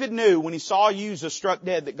 Because David knew when he saw Uzzah struck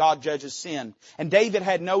dead that God judges sin. And David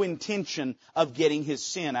had no intention of getting his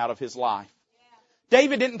sin out of his life.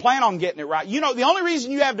 David didn't plan on getting it right. You know, the only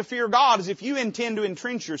reason you have to fear God is if you intend to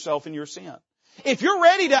entrench yourself in your sin. If you're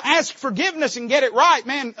ready to ask forgiveness and get it right,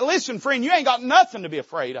 man, listen, friend, you ain't got nothing to be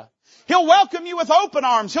afraid of. He'll welcome you with open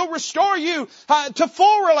arms. He'll restore you to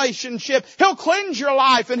full relationship. He'll cleanse your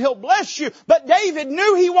life and He'll bless you. But David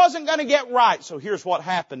knew he wasn't going to get right. So here's what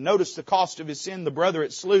happened. Notice the cost of his sin, the brother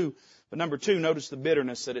it slew. But number two, notice the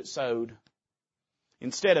bitterness that it sowed.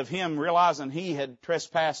 Instead of him realizing he had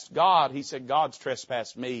trespassed God, he said, God's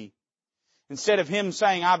trespassed me. Instead of him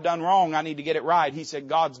saying, I've done wrong, I need to get it right, he said,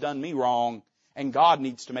 God's done me wrong, and God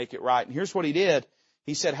needs to make it right. And here's what he did.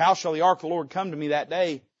 He said, how shall the ark of the Lord come to me that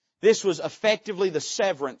day? This was effectively the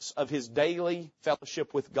severance of his daily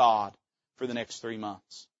fellowship with God for the next 3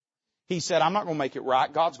 months. He said, I'm not going to make it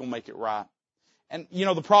right. God's going to make it right. And you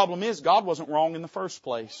know, the problem is God wasn't wrong in the first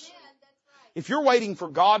place. If you're waiting for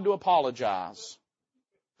God to apologize,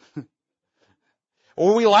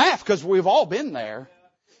 or we laugh because we've all been there.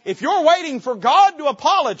 If you're waiting for God to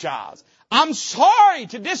apologize, I'm sorry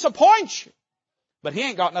to disappoint you. But He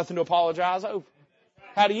ain't got nothing to apologize over.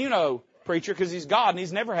 How do you know, preacher? Because He's God and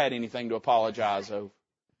He's never had anything to apologize over.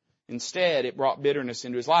 Instead, it brought bitterness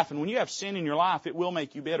into his life. And when you have sin in your life, it will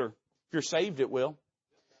make you bitter. If you're saved, it will.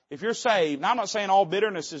 If you're saved, now I'm not saying all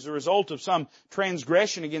bitterness is a result of some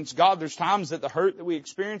transgression against God. There's times that the hurt that we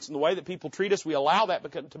experience and the way that people treat us, we allow that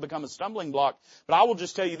to become a stumbling block. But I will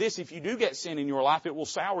just tell you this, if you do get sin in your life, it will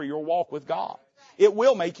sour your walk with God. It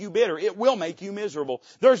will make you bitter. It will make you miserable.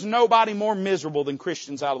 There's nobody more miserable than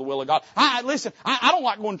Christians out of the will of God. I don't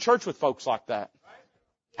like going to church with folks like that.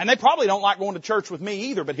 And they probably don't like going to church with me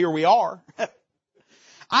either, but here we are.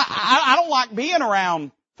 I don't like being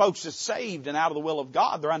around folks that's saved and out of the will of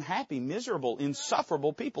God. They're unhappy, miserable,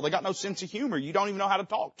 insufferable people. They got no sense of humor. You don't even know how to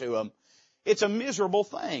talk to them. It's a miserable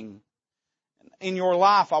thing. In your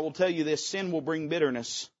life, I will tell you this, sin will bring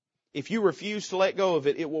bitterness. If you refuse to let go of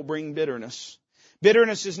it, it will bring bitterness.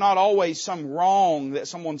 Bitterness is not always some wrong that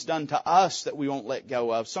someone's done to us that we won't let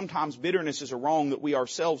go of. Sometimes bitterness is a wrong that we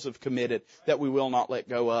ourselves have committed that we will not let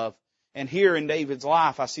go of. And here in David's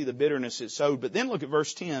life, I see the bitterness it sowed. But then look at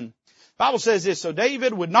verse 10. The Bible says this, so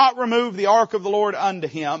David would not remove the ark of the Lord unto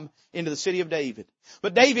him into the city of David.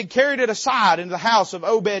 But David carried it aside into the house of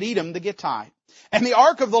Obed-Edom the Gittite. And the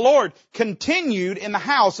ark of the Lord continued in the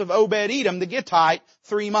house of Obed-Edom the Gittite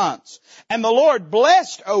 3 months. And the Lord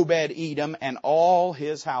blessed Obed-Edom and all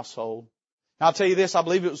his household. Now I'll tell you this, I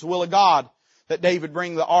believe it was the will of God that David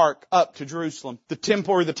bring the ark up to Jerusalem. The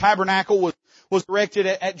temple or the tabernacle was erected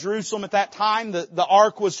at Jerusalem at that time. The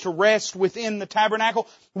ark was to rest within the tabernacle.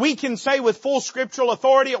 We can say with full scriptural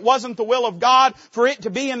authority it wasn't the will of God for it to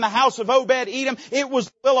be in the house of Obed-Edom. It was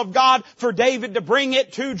the will of God for David to bring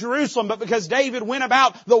it to Jerusalem. But because David went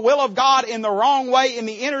about the will of God in the wrong way, in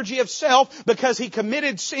the energy of self, because he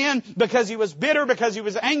committed sin, because he was bitter, because he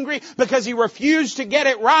was angry, because he refused to get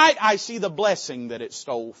it right, I see the blessing that it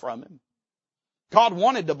stole from him. God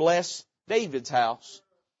wanted to bless David's house.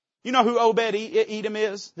 You know who Obed-Edom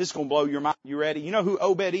is? This is going to blow your mind. You ready? You know who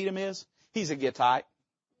Obed-Edom is? He's a Gittite.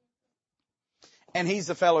 And he's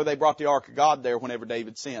the fellow they brought the ark of God there whenever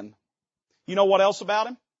David sinned. You know what else about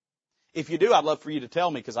him? If you do, I'd love for you to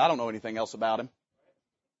tell me because I don't know anything else about him.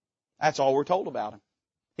 That's all we're told about him.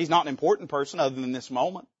 He's not an important person other than this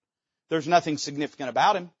moment. There's nothing significant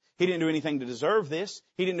about him. He didn't do anything to deserve this.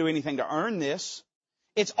 He didn't do anything to earn this.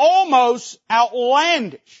 It's almost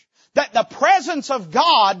outlandish that the presence of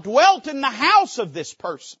God dwelt in the house of this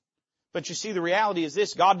person. But you see, the reality is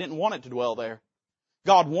this: God didn't want it to dwell there.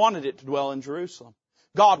 God wanted it to dwell in Jerusalem.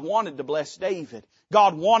 God wanted to bless David.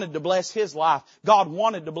 God wanted to bless his life. God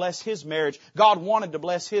wanted to bless his marriage. God wanted to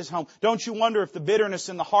bless his home. Don't you wonder if the bitterness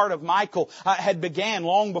in the heart of Michal had began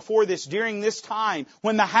long before this, during this time,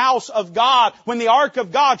 when the house of God, when the ark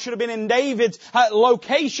of God should have been in David's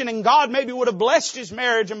location, and God maybe would have blessed his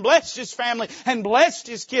marriage and blessed his family and blessed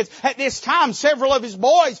his kids. At this time, several of his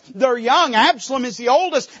boys, they're young. Absalom is the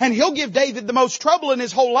oldest, and he'll give David the most trouble in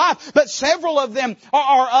his whole life. But several of them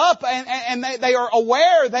are up and they are aware.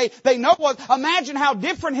 They know what. Imagine how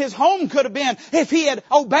different his home could have been if he had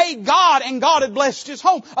obeyed God and God had blessed his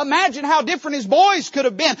home. Imagine how different his boys could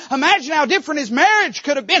have been. Imagine how different his marriage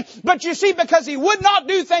could have been. But you see, because he would not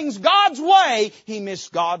do things God's way, he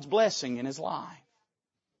missed God's blessing in his life.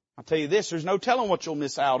 I'll tell you this, there's no telling what you'll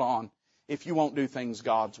miss out on if you won't do things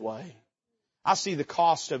God's way. I see the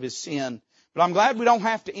cost of his sin. But I'm glad we don't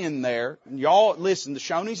have to end there. And y'all, listen, the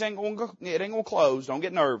Shoney's ain't going to close. Don't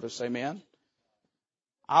get nervous. Amen.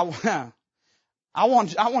 I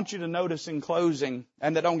want you to notice in closing,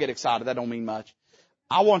 and don't get excited, that don't mean much.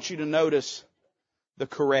 I want you to notice the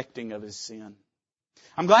correcting of his sin.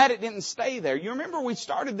 I'm glad it didn't stay there. You remember we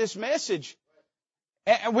started this message,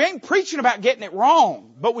 and we ain't preaching about getting it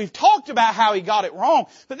wrong, but we've talked about how he got it wrong.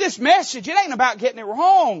 But this message, it ain't about getting it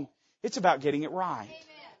wrong. It's about getting it right.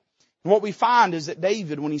 Amen. And what we find is that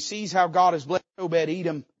David, when he sees how God has blessed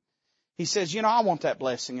Obed-Edom, he says, I want that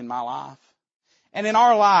blessing in my life. And in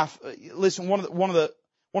our life, listen, one of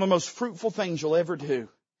the most fruitful things you'll ever do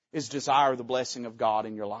is desire the blessing of God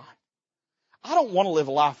in your life. I don't want to live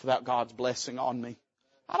a life without God's blessing on me.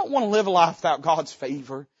 I don't want to live a life without God's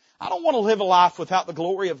favor. I don't want to live a life without the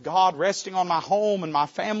glory of God resting on my home and my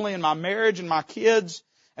family and my marriage and my kids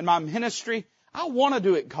and my ministry. I want to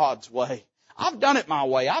do it God's way. I've done it my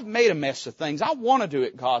way. I've made a mess of things. I want to do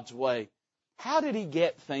it God's way. How did he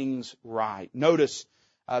get things right? Notice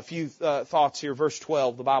a few thoughts here. Verse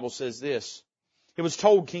 12, the Bible says this. It was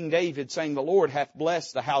told King David, saying, the Lord hath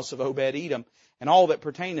blessed the house of Obed-Edom and all that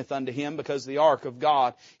pertaineth unto him because the ark of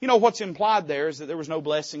God. What's implied there is that there was no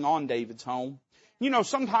blessing on David's home.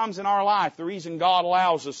 Sometimes in our life, the reason God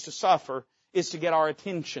allows us to suffer is to get our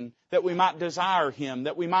attention, that we might desire him,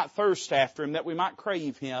 that we might thirst after him, that we might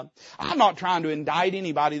crave him. I'm not trying to indict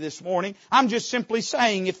anybody this morning. I'm just simply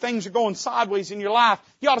saying if things are going sideways in your life,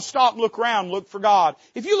 you ought to stop and look around and look for God.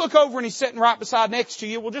 If you look over and he's sitting right beside next to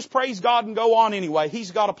you, well, just praise God and go on anyway.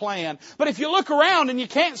 He's got a plan. But if you look around and you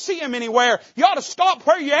can't see him anywhere, you ought to stop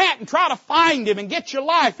where you're at and try to find him and get your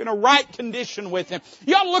life in a right condition with him.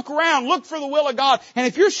 You ought to look around, look for the will of God. And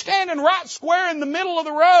if you're standing right square in the middle of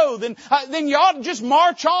the road, then you ought to just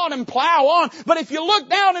march on and plow on. But if you look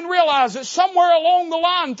down and realize that somewhere along the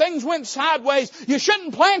line things went sideways, you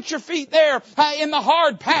shouldn't plant your feet there in the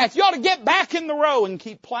hard path. You ought to get back in the row and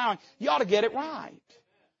keep plowing. You ought to get it right.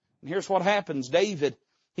 And here's what happens. David,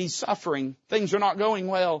 he's suffering. Things are not going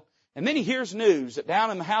well. And then he hears news that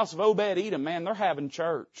down in the house of Obed-Edom, man, they're having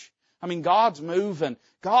church. God's moving.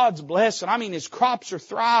 God's blessing. His crops are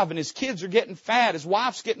thriving. His kids are getting fat. His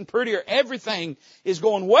wife's getting prettier. Everything is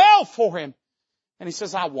going well for him. And he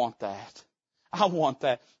says, I want that. I want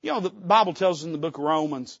that. The Bible tells us in the book of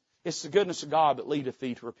Romans, it's the goodness of God that leadeth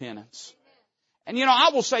thee to repentance. And I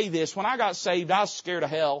will say this, when I got saved, I was scared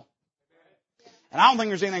of hell. And I don't think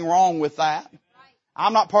there's anything wrong with that.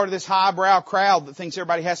 I'm not part of this highbrow crowd that thinks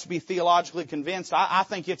everybody has to be theologically convinced. I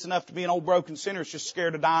think it's enough to be an old broken sinner that's just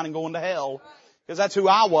scared of dying and going to hell. Because that's who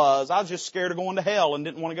I was. I was just scared of going to hell and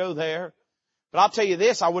didn't want to go there. But I'll tell you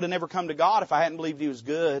this, I would have never come to God if I hadn't believed he was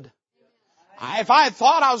good. If I had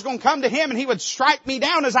thought I was going to come to him and he would strike me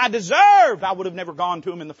down as I deserved, I would have never gone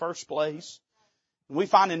to him in the first place. And we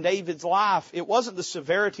find in David's life, it wasn't the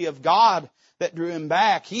severity of God that drew him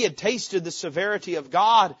back. He had tasted the severity of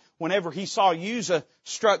God whenever he saw Uzzah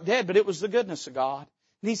struck dead, but it was the goodness of God.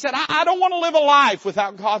 And he said, I don't want to live a life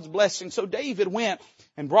without God's blessing. So David went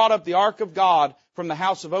and brought up the ark of God from the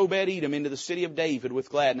house of Obed-Edom into the city of David with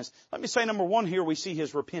gladness. Let me say, number one, here we see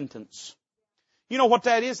his repentance. You know what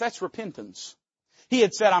that is? That's repentance. He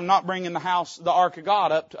had said, I'm not bringing the ark of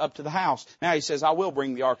God up to the house. Now he says, I will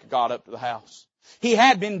bring the ark of God up to the house. He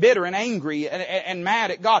had been bitter and angry and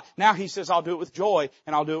mad at God. Now he says, I'll do it with joy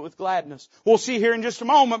and I'll do it with gladness. We'll see here in just a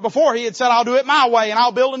moment. Before he had said, I'll do it my way and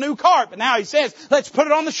I'll build a new cart. But now he says, let's put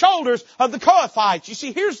it on the shoulders of the Kohathites. You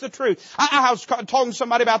see, here's the truth. I was talking to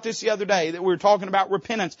somebody about this the other day, that we were talking about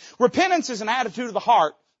repentance. Repentance is an attitude of the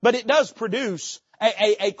heart, but it does produce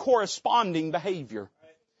a corresponding behavior.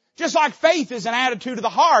 Just like faith is an attitude of the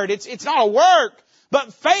heart. It's not a work.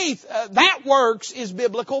 But faith, that works, is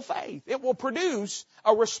biblical faith. It will produce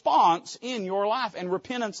a response in your life, and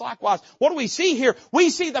repentance likewise. What do we see here? We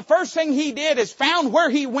see the first thing he did is found where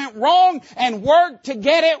he went wrong and worked to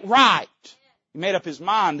get it right. He made up his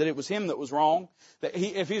mind that it was him that was wrong. That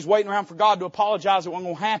if he was waiting around for God to apologize, it wasn't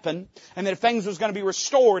going to happen. And that if things was going to be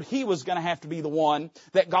restored, he was going to have to be the one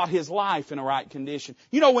that got his life in a right condition.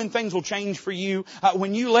 You know when things will change for you?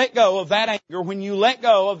 When you let go of that anger, when you let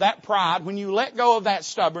go of that pride, when you let go of that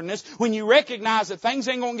stubbornness, when you recognize that things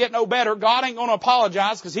ain't going to get no better, God ain't going to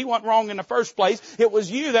apologize because He wasn't wrong in the first place. It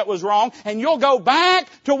was you that was wrong. And you'll go back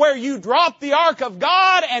to where you dropped the ark of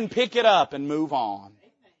God and pick it up and move on.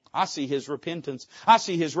 I see his repentance. I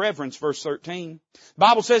see his reverence, verse 13. The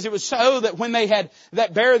Bible says it was so that when they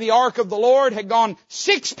that bare the ark of the Lord had gone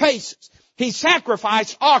 6 paces, he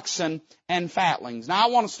sacrificed oxen and fatlings. Now I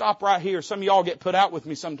want to stop right here. Some of y'all get put out with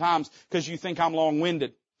me sometimes because you think I'm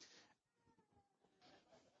long-winded.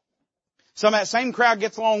 Some of that same crowd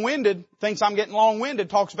gets long-winded, thinks I'm getting long-winded,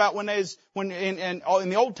 talks about when in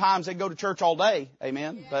the old times they'd go to church all day.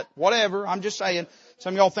 Amen. But whatever, I'm just saying,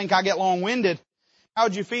 some of y'all think I get long-winded. How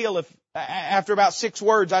would you feel if after about 6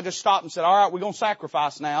 words I just stopped and said, all right, we're going to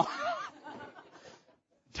sacrifice now?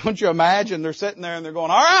 Don't you imagine they're sitting there and they're going,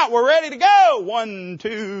 all right, we're ready to go. 1,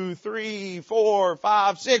 2, 3, 4,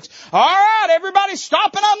 5, 6. All right, everybody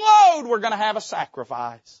stop and unload. We're going to have a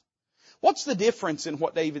sacrifice. What's the difference in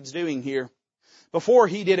what David's doing here? Before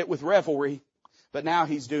he did it with revelry, but now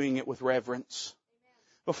he's doing it with reverence.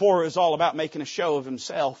 Before it was all about making a show of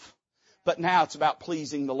himself, but now it's about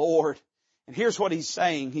pleasing the Lord. And here's what he's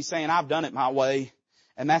saying. He's saying, I've done it my way,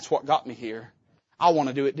 and that's what got me here. I want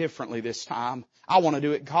to do it differently this time. I want to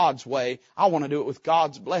do it God's way. I want to do it with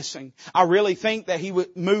God's blessing. I really think that he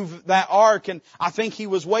would move that ark, and I think he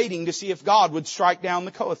was waiting to see if God would strike down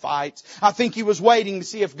the Kohathites. I think he was waiting to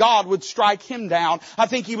see if God would strike him down. I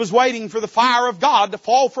think he was waiting for the fire of God to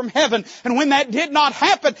fall from heaven. And when that did not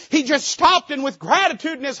happen, he just stopped and with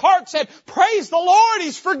gratitude in his heart said, praise the Lord,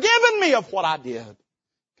 He's forgiven me of what I did.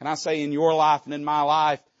 Can I say in your life and in my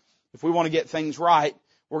life, if we want to get things right,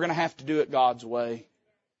 we're going to have to do it God's way.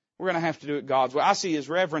 We're going to have to do it God's way. I see his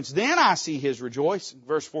reverence. Then I see his rejoicing.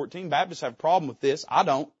 Verse 14, Baptists have a problem with this. I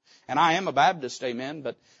don't. And I am a Baptist, amen,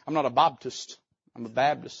 but I'm not a Baptist. I'm a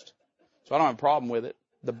Baptist. So I don't have a problem with it.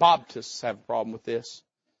 The Baptists have a problem with this.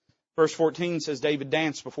 Verse 14 says, David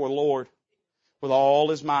danced before the Lord with all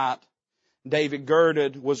his might. David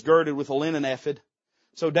was girded with a linen ephod.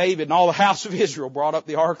 So David and all the house of Israel brought up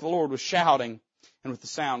the ark of the Lord with shouting and with the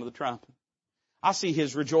sound of the trumpet. I see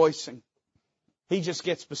his rejoicing. He just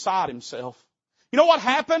gets beside himself. You know what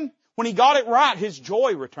happened? When he got it right, his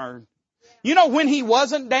joy returned. You know when he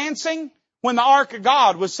wasn't dancing? When the ark of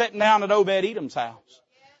God was sitting down at Obed-Edom's house.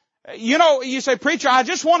 You know, you say, preacher, I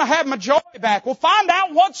just want to have my joy back. Well, find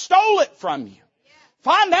out what stole it from you.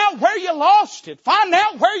 Find out where you lost it. Find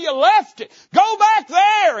out where you left it. Go back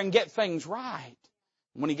there and get things right.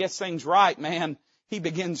 When he gets things right, man, he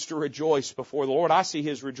begins to rejoice before the Lord. I see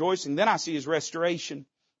his rejoicing. Then I see his restoration.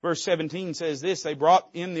 Verse 17 says this, they brought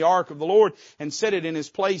in the ark of the Lord and set it in his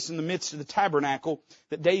place in the midst of the tabernacle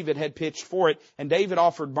that David had pitched for it. And David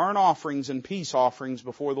offered burnt offerings and peace offerings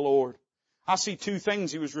before the Lord. I see 2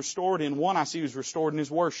 things he was restored in. One, I see he was restored in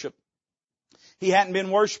his worship. He hadn't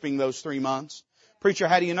been worshiping those 3 months. Preacher,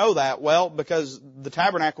 how do you know that? Well, because the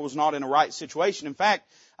tabernacle was not in a right situation. In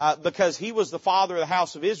fact, because he was the father of the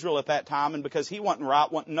house of Israel at that time, and because he wasn't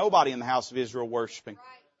right, wasn't nobody in the house of Israel worshiping.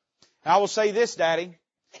 And I will say this, Daddy,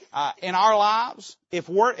 in our lives, if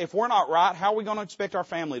we're not right, how are we going to expect our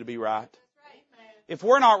family to be right? If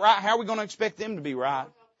we're not right, how are we going to expect them to be right?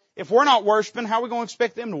 If we're not worshiping, how are we going to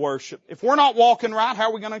expect them to worship? If we're not walking right, how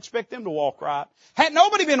are we going to expect them to walk right? Had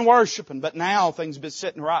nobody been worshiping, but now things have been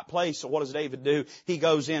set in the right place. So what does David do? He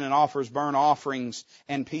goes in and offers burnt offerings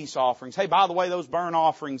and peace offerings. Hey, by the way, those burnt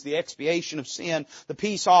offerings, the expiation of sin, the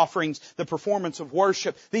peace offerings, the performance of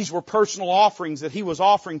worship, these were personal offerings that he was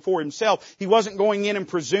offering for himself. He wasn't going in and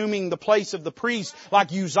presuming the place of the priest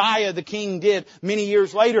like Uzziah the king did many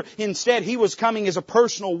years later. Instead, he was coming as a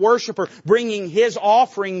personal worshiper, bringing his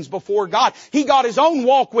offerings before God. He got his own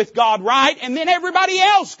walk with God right, and then everybody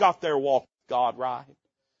else got their walk with God right.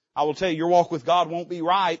 I will tell you, your walk with God won't be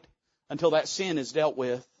right until that sin is dealt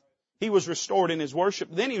with. He was restored in his worship,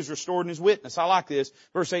 then he was restored in his witness. I like this.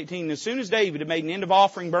 Verse 18, as soon as David had made an end of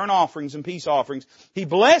offering burnt offerings and peace offerings, he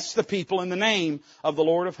blessed the people in the name of the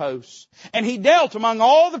Lord of hosts. And he dealt among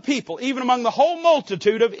all the people, even among the whole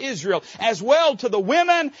multitude of Israel, as well to the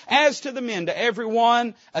women as to the men, to every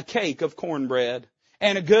one a cake of cornbread,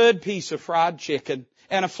 and a good piece of fried chicken,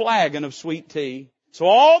 and a flagon of sweet tea. So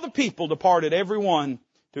all the people departed, every one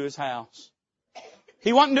to his house.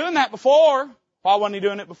 He wasn't doing that before. Why wasn't he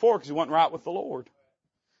doing it before? Because he wasn't right with the Lord.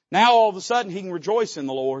 Now all of a sudden he can rejoice in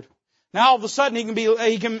the Lord. Now all of a sudden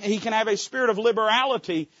he can have a spirit of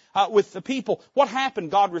liberality with the people. What happened?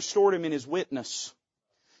 God restored him in his witness.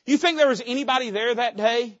 You think there was anybody there that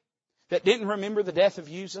day that didn't remember the death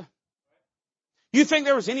of Uzzah? You think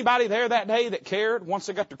there was anybody there that day that cared once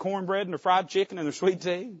they got their cornbread and their fried chicken and their sweet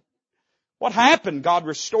tea? What happened? God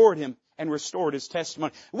restored him and restored his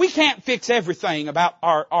testimony. We can't fix everything about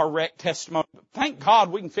our wrecked testimony. Thank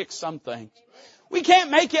God we can fix some things. We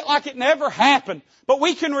can't make it like it never happened, but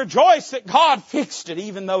we can rejoice that God fixed it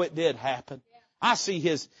even though it did happen. I see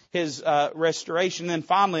his restoration. Then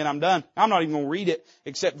finally, and I'm done, I'm not even going to read it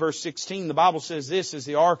except verse 16. The Bible says this, as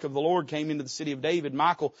the ark of the Lord came into the city of David,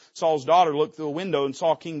 Michal, Saul's daughter, looked through a window and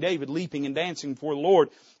saw King David leaping and dancing before the Lord,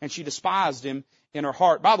 and she despised him in her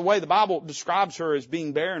heart. By the way, the Bible describes her as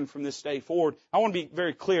being barren from this day forward. I want to be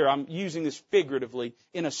very clear. I'm using this figuratively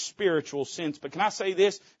in a spiritual sense. But can I say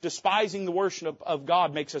this? Despising the worship of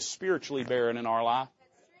God makes us spiritually barren in our life.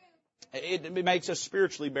 It makes us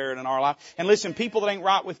spiritually barren in our life. And listen, people that ain't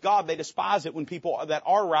right with God, they despise it when people that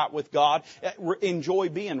are right with God enjoy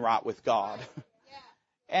being right with God.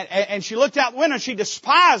 And she looked out the window and she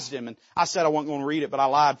despised him. And I said I wasn't going to read it, but I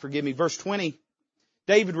lied. Forgive me. Verse 20.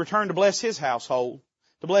 David returned to bless his household.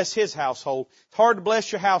 To bless his household. It's hard to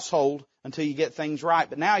bless your household until you get things right.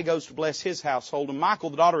 But now he goes to bless his household. And Michal,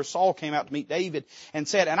 the daughter of Saul, came out to meet David and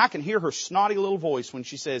said, and I can hear her snotty little voice when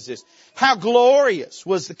she says this, how glorious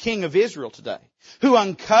was the king of Israel today, who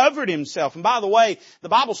uncovered himself. And by the way, the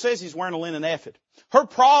Bible says he's wearing a linen ephod. Her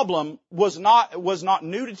problem was not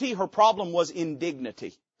nudity. Her problem was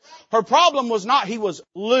indignity. Her problem was not he was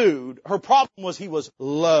lewd. Her problem was he was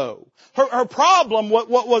low. Her problem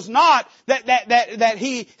was not that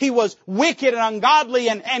he was wicked and ungodly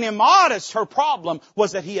and immodest. Her problem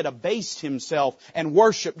was that he had abased himself and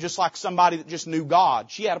worshiped just like somebody that just knew God.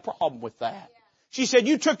 She had a problem with that. She said,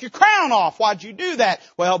 you took your crown off. Why'd you do that?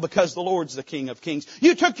 Well, because the Lord's the King of Kings.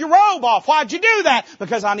 You took your robe off. Why'd you do that?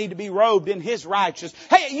 Because I need to be robed in His righteousness.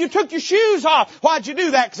 Hey, you took your shoes off. Why'd you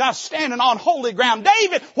do that? Because I was standing on holy ground.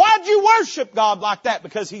 David, why'd you worship God like that?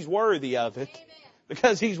 Because He's worthy of it.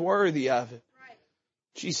 Because He's worthy of it.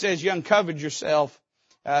 She says, you uncovered yourself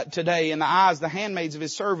today in the eyes of the handmaids of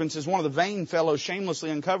His servants as one of the vain fellows shamelessly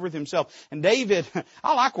uncovereth himself. And David,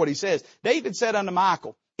 I like what he says. David said unto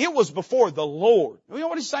Michal, it was before the Lord. You know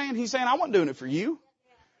what he's saying? He's saying, I wasn't doing it for you.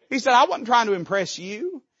 He said, I wasn't trying to impress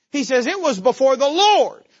you. He says, it was before the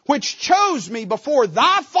Lord, which chose me before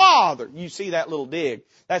thy father. You see that little dig.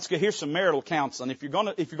 That's good. Here's some marital counseling. If you're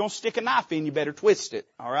gonna stick a knife in, you better twist it.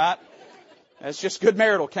 All right? That's just good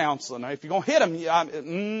marital counseling. If you're gonna hit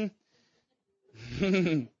him,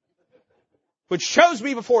 which chose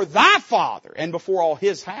me before thy father and before all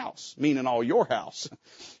his house, meaning all your house,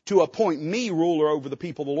 to appoint me ruler over the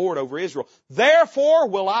people of the Lord, over Israel. Therefore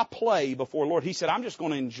will I play before the Lord. He said, I'm just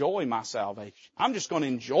going to enjoy my salvation. I'm just going to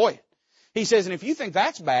enjoy it. He says, and if you think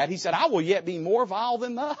that's bad, he said, I will yet be more vile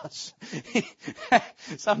than thus.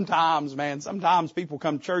 Sometimes people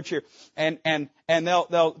come to church here and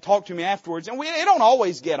they'll talk to me afterwards. And it don't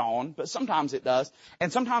always get on, but sometimes it does.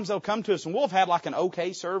 And sometimes they'll come to us and we'll have had like an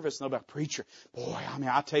okay service and they'll be like, preacher, boy,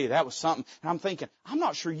 I tell you, that was something. And I'm thinking, I'm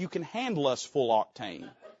not sure you can handle us full octane.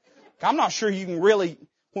 I'm not sure you can really,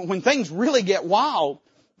 when things really get wild.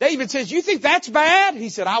 David says, you think that's bad? He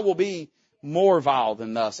said, I will be more vile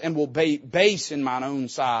than thus, and will be base in mine own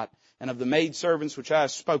sight. And of the maidservants which I have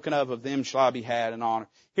spoken of them shall I be had in honor.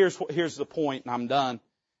 Here's the point, and I'm done.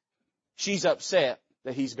 She's upset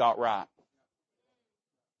that he's got right.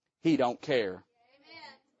 He don't care.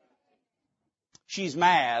 she's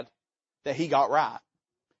mad that he got right.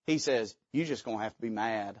 He says, you're just going to have to be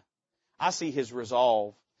mad. I see his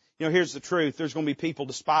resolve. You know, here's the truth. There's going to be people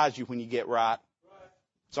despise you when you get right.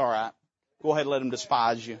 It's all right. Go ahead and let them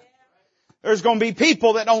despise you. There's going to be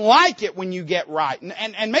people that don't like it when you get right.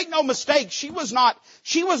 And make no mistake, she was not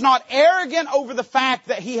arrogant over the fact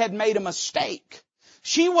that he had made a mistake.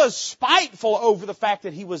 She was spiteful over the fact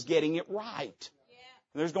that he was getting it right.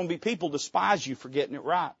 And there's going to be people despise you for getting it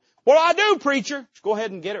right. What do I do, preacher? Just go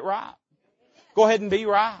ahead and get it right. Go ahead and be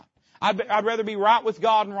right. I'd rather be right with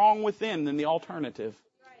God and wrong with them than the alternative.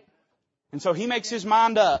 And so he makes his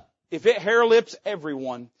mind up. If it hair lips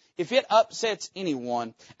everyone, if it upsets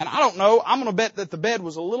anyone, and I don't know, I'm going to bet that the bed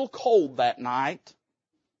was a little cold that night.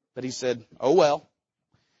 But he said, oh well,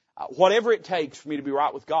 whatever it takes for me to be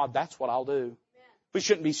right with God, that's what I'll do. We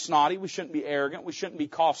shouldn't be snotty. We shouldn't be arrogant. We shouldn't be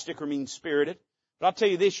caustic or mean-spirited. But I'll tell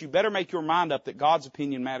you this, you better make your mind up that God's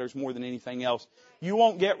opinion matters more than anything else. You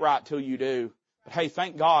won't get right till you do. But hey,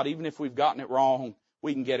 thank God, even if we've gotten it wrong,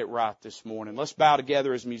 we can get it right this morning. Let's bow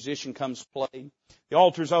together as a musician comes to play. The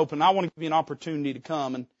altar's open. I want to give you an opportunity to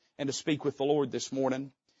come and to speak with the Lord this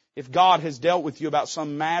morning. If God has dealt with you about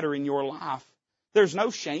some matter in your life, there's no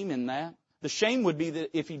shame in that. The shame would be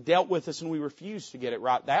that if He dealt with us and we refused to get it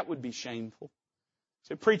right, that would be shameful.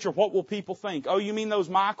 Say, preacher, what will people think? Oh, you mean those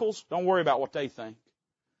Michaels? Don't worry about what they think.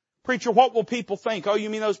 Preacher, what will people think? Oh, you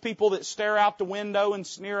mean those people that stare out the window and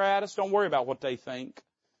sneer at us? Don't worry about what they think.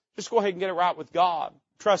 Just go ahead and get it right with God.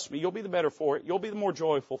 Trust me, you'll be the better for it. You'll be the more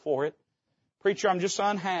joyful for it. Preacher, I'm just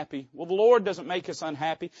unhappy. Well, the Lord doesn't make us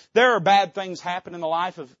unhappy. There are bad things happen in the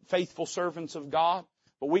life of faithful servants of God,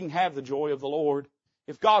 but we can have the joy of the Lord.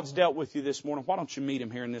 If God's dealt with you this morning, why don't you meet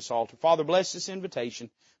Him here in this altar? Father, bless this invitation.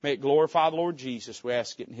 May it glorify the Lord Jesus. We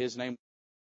ask it in His name.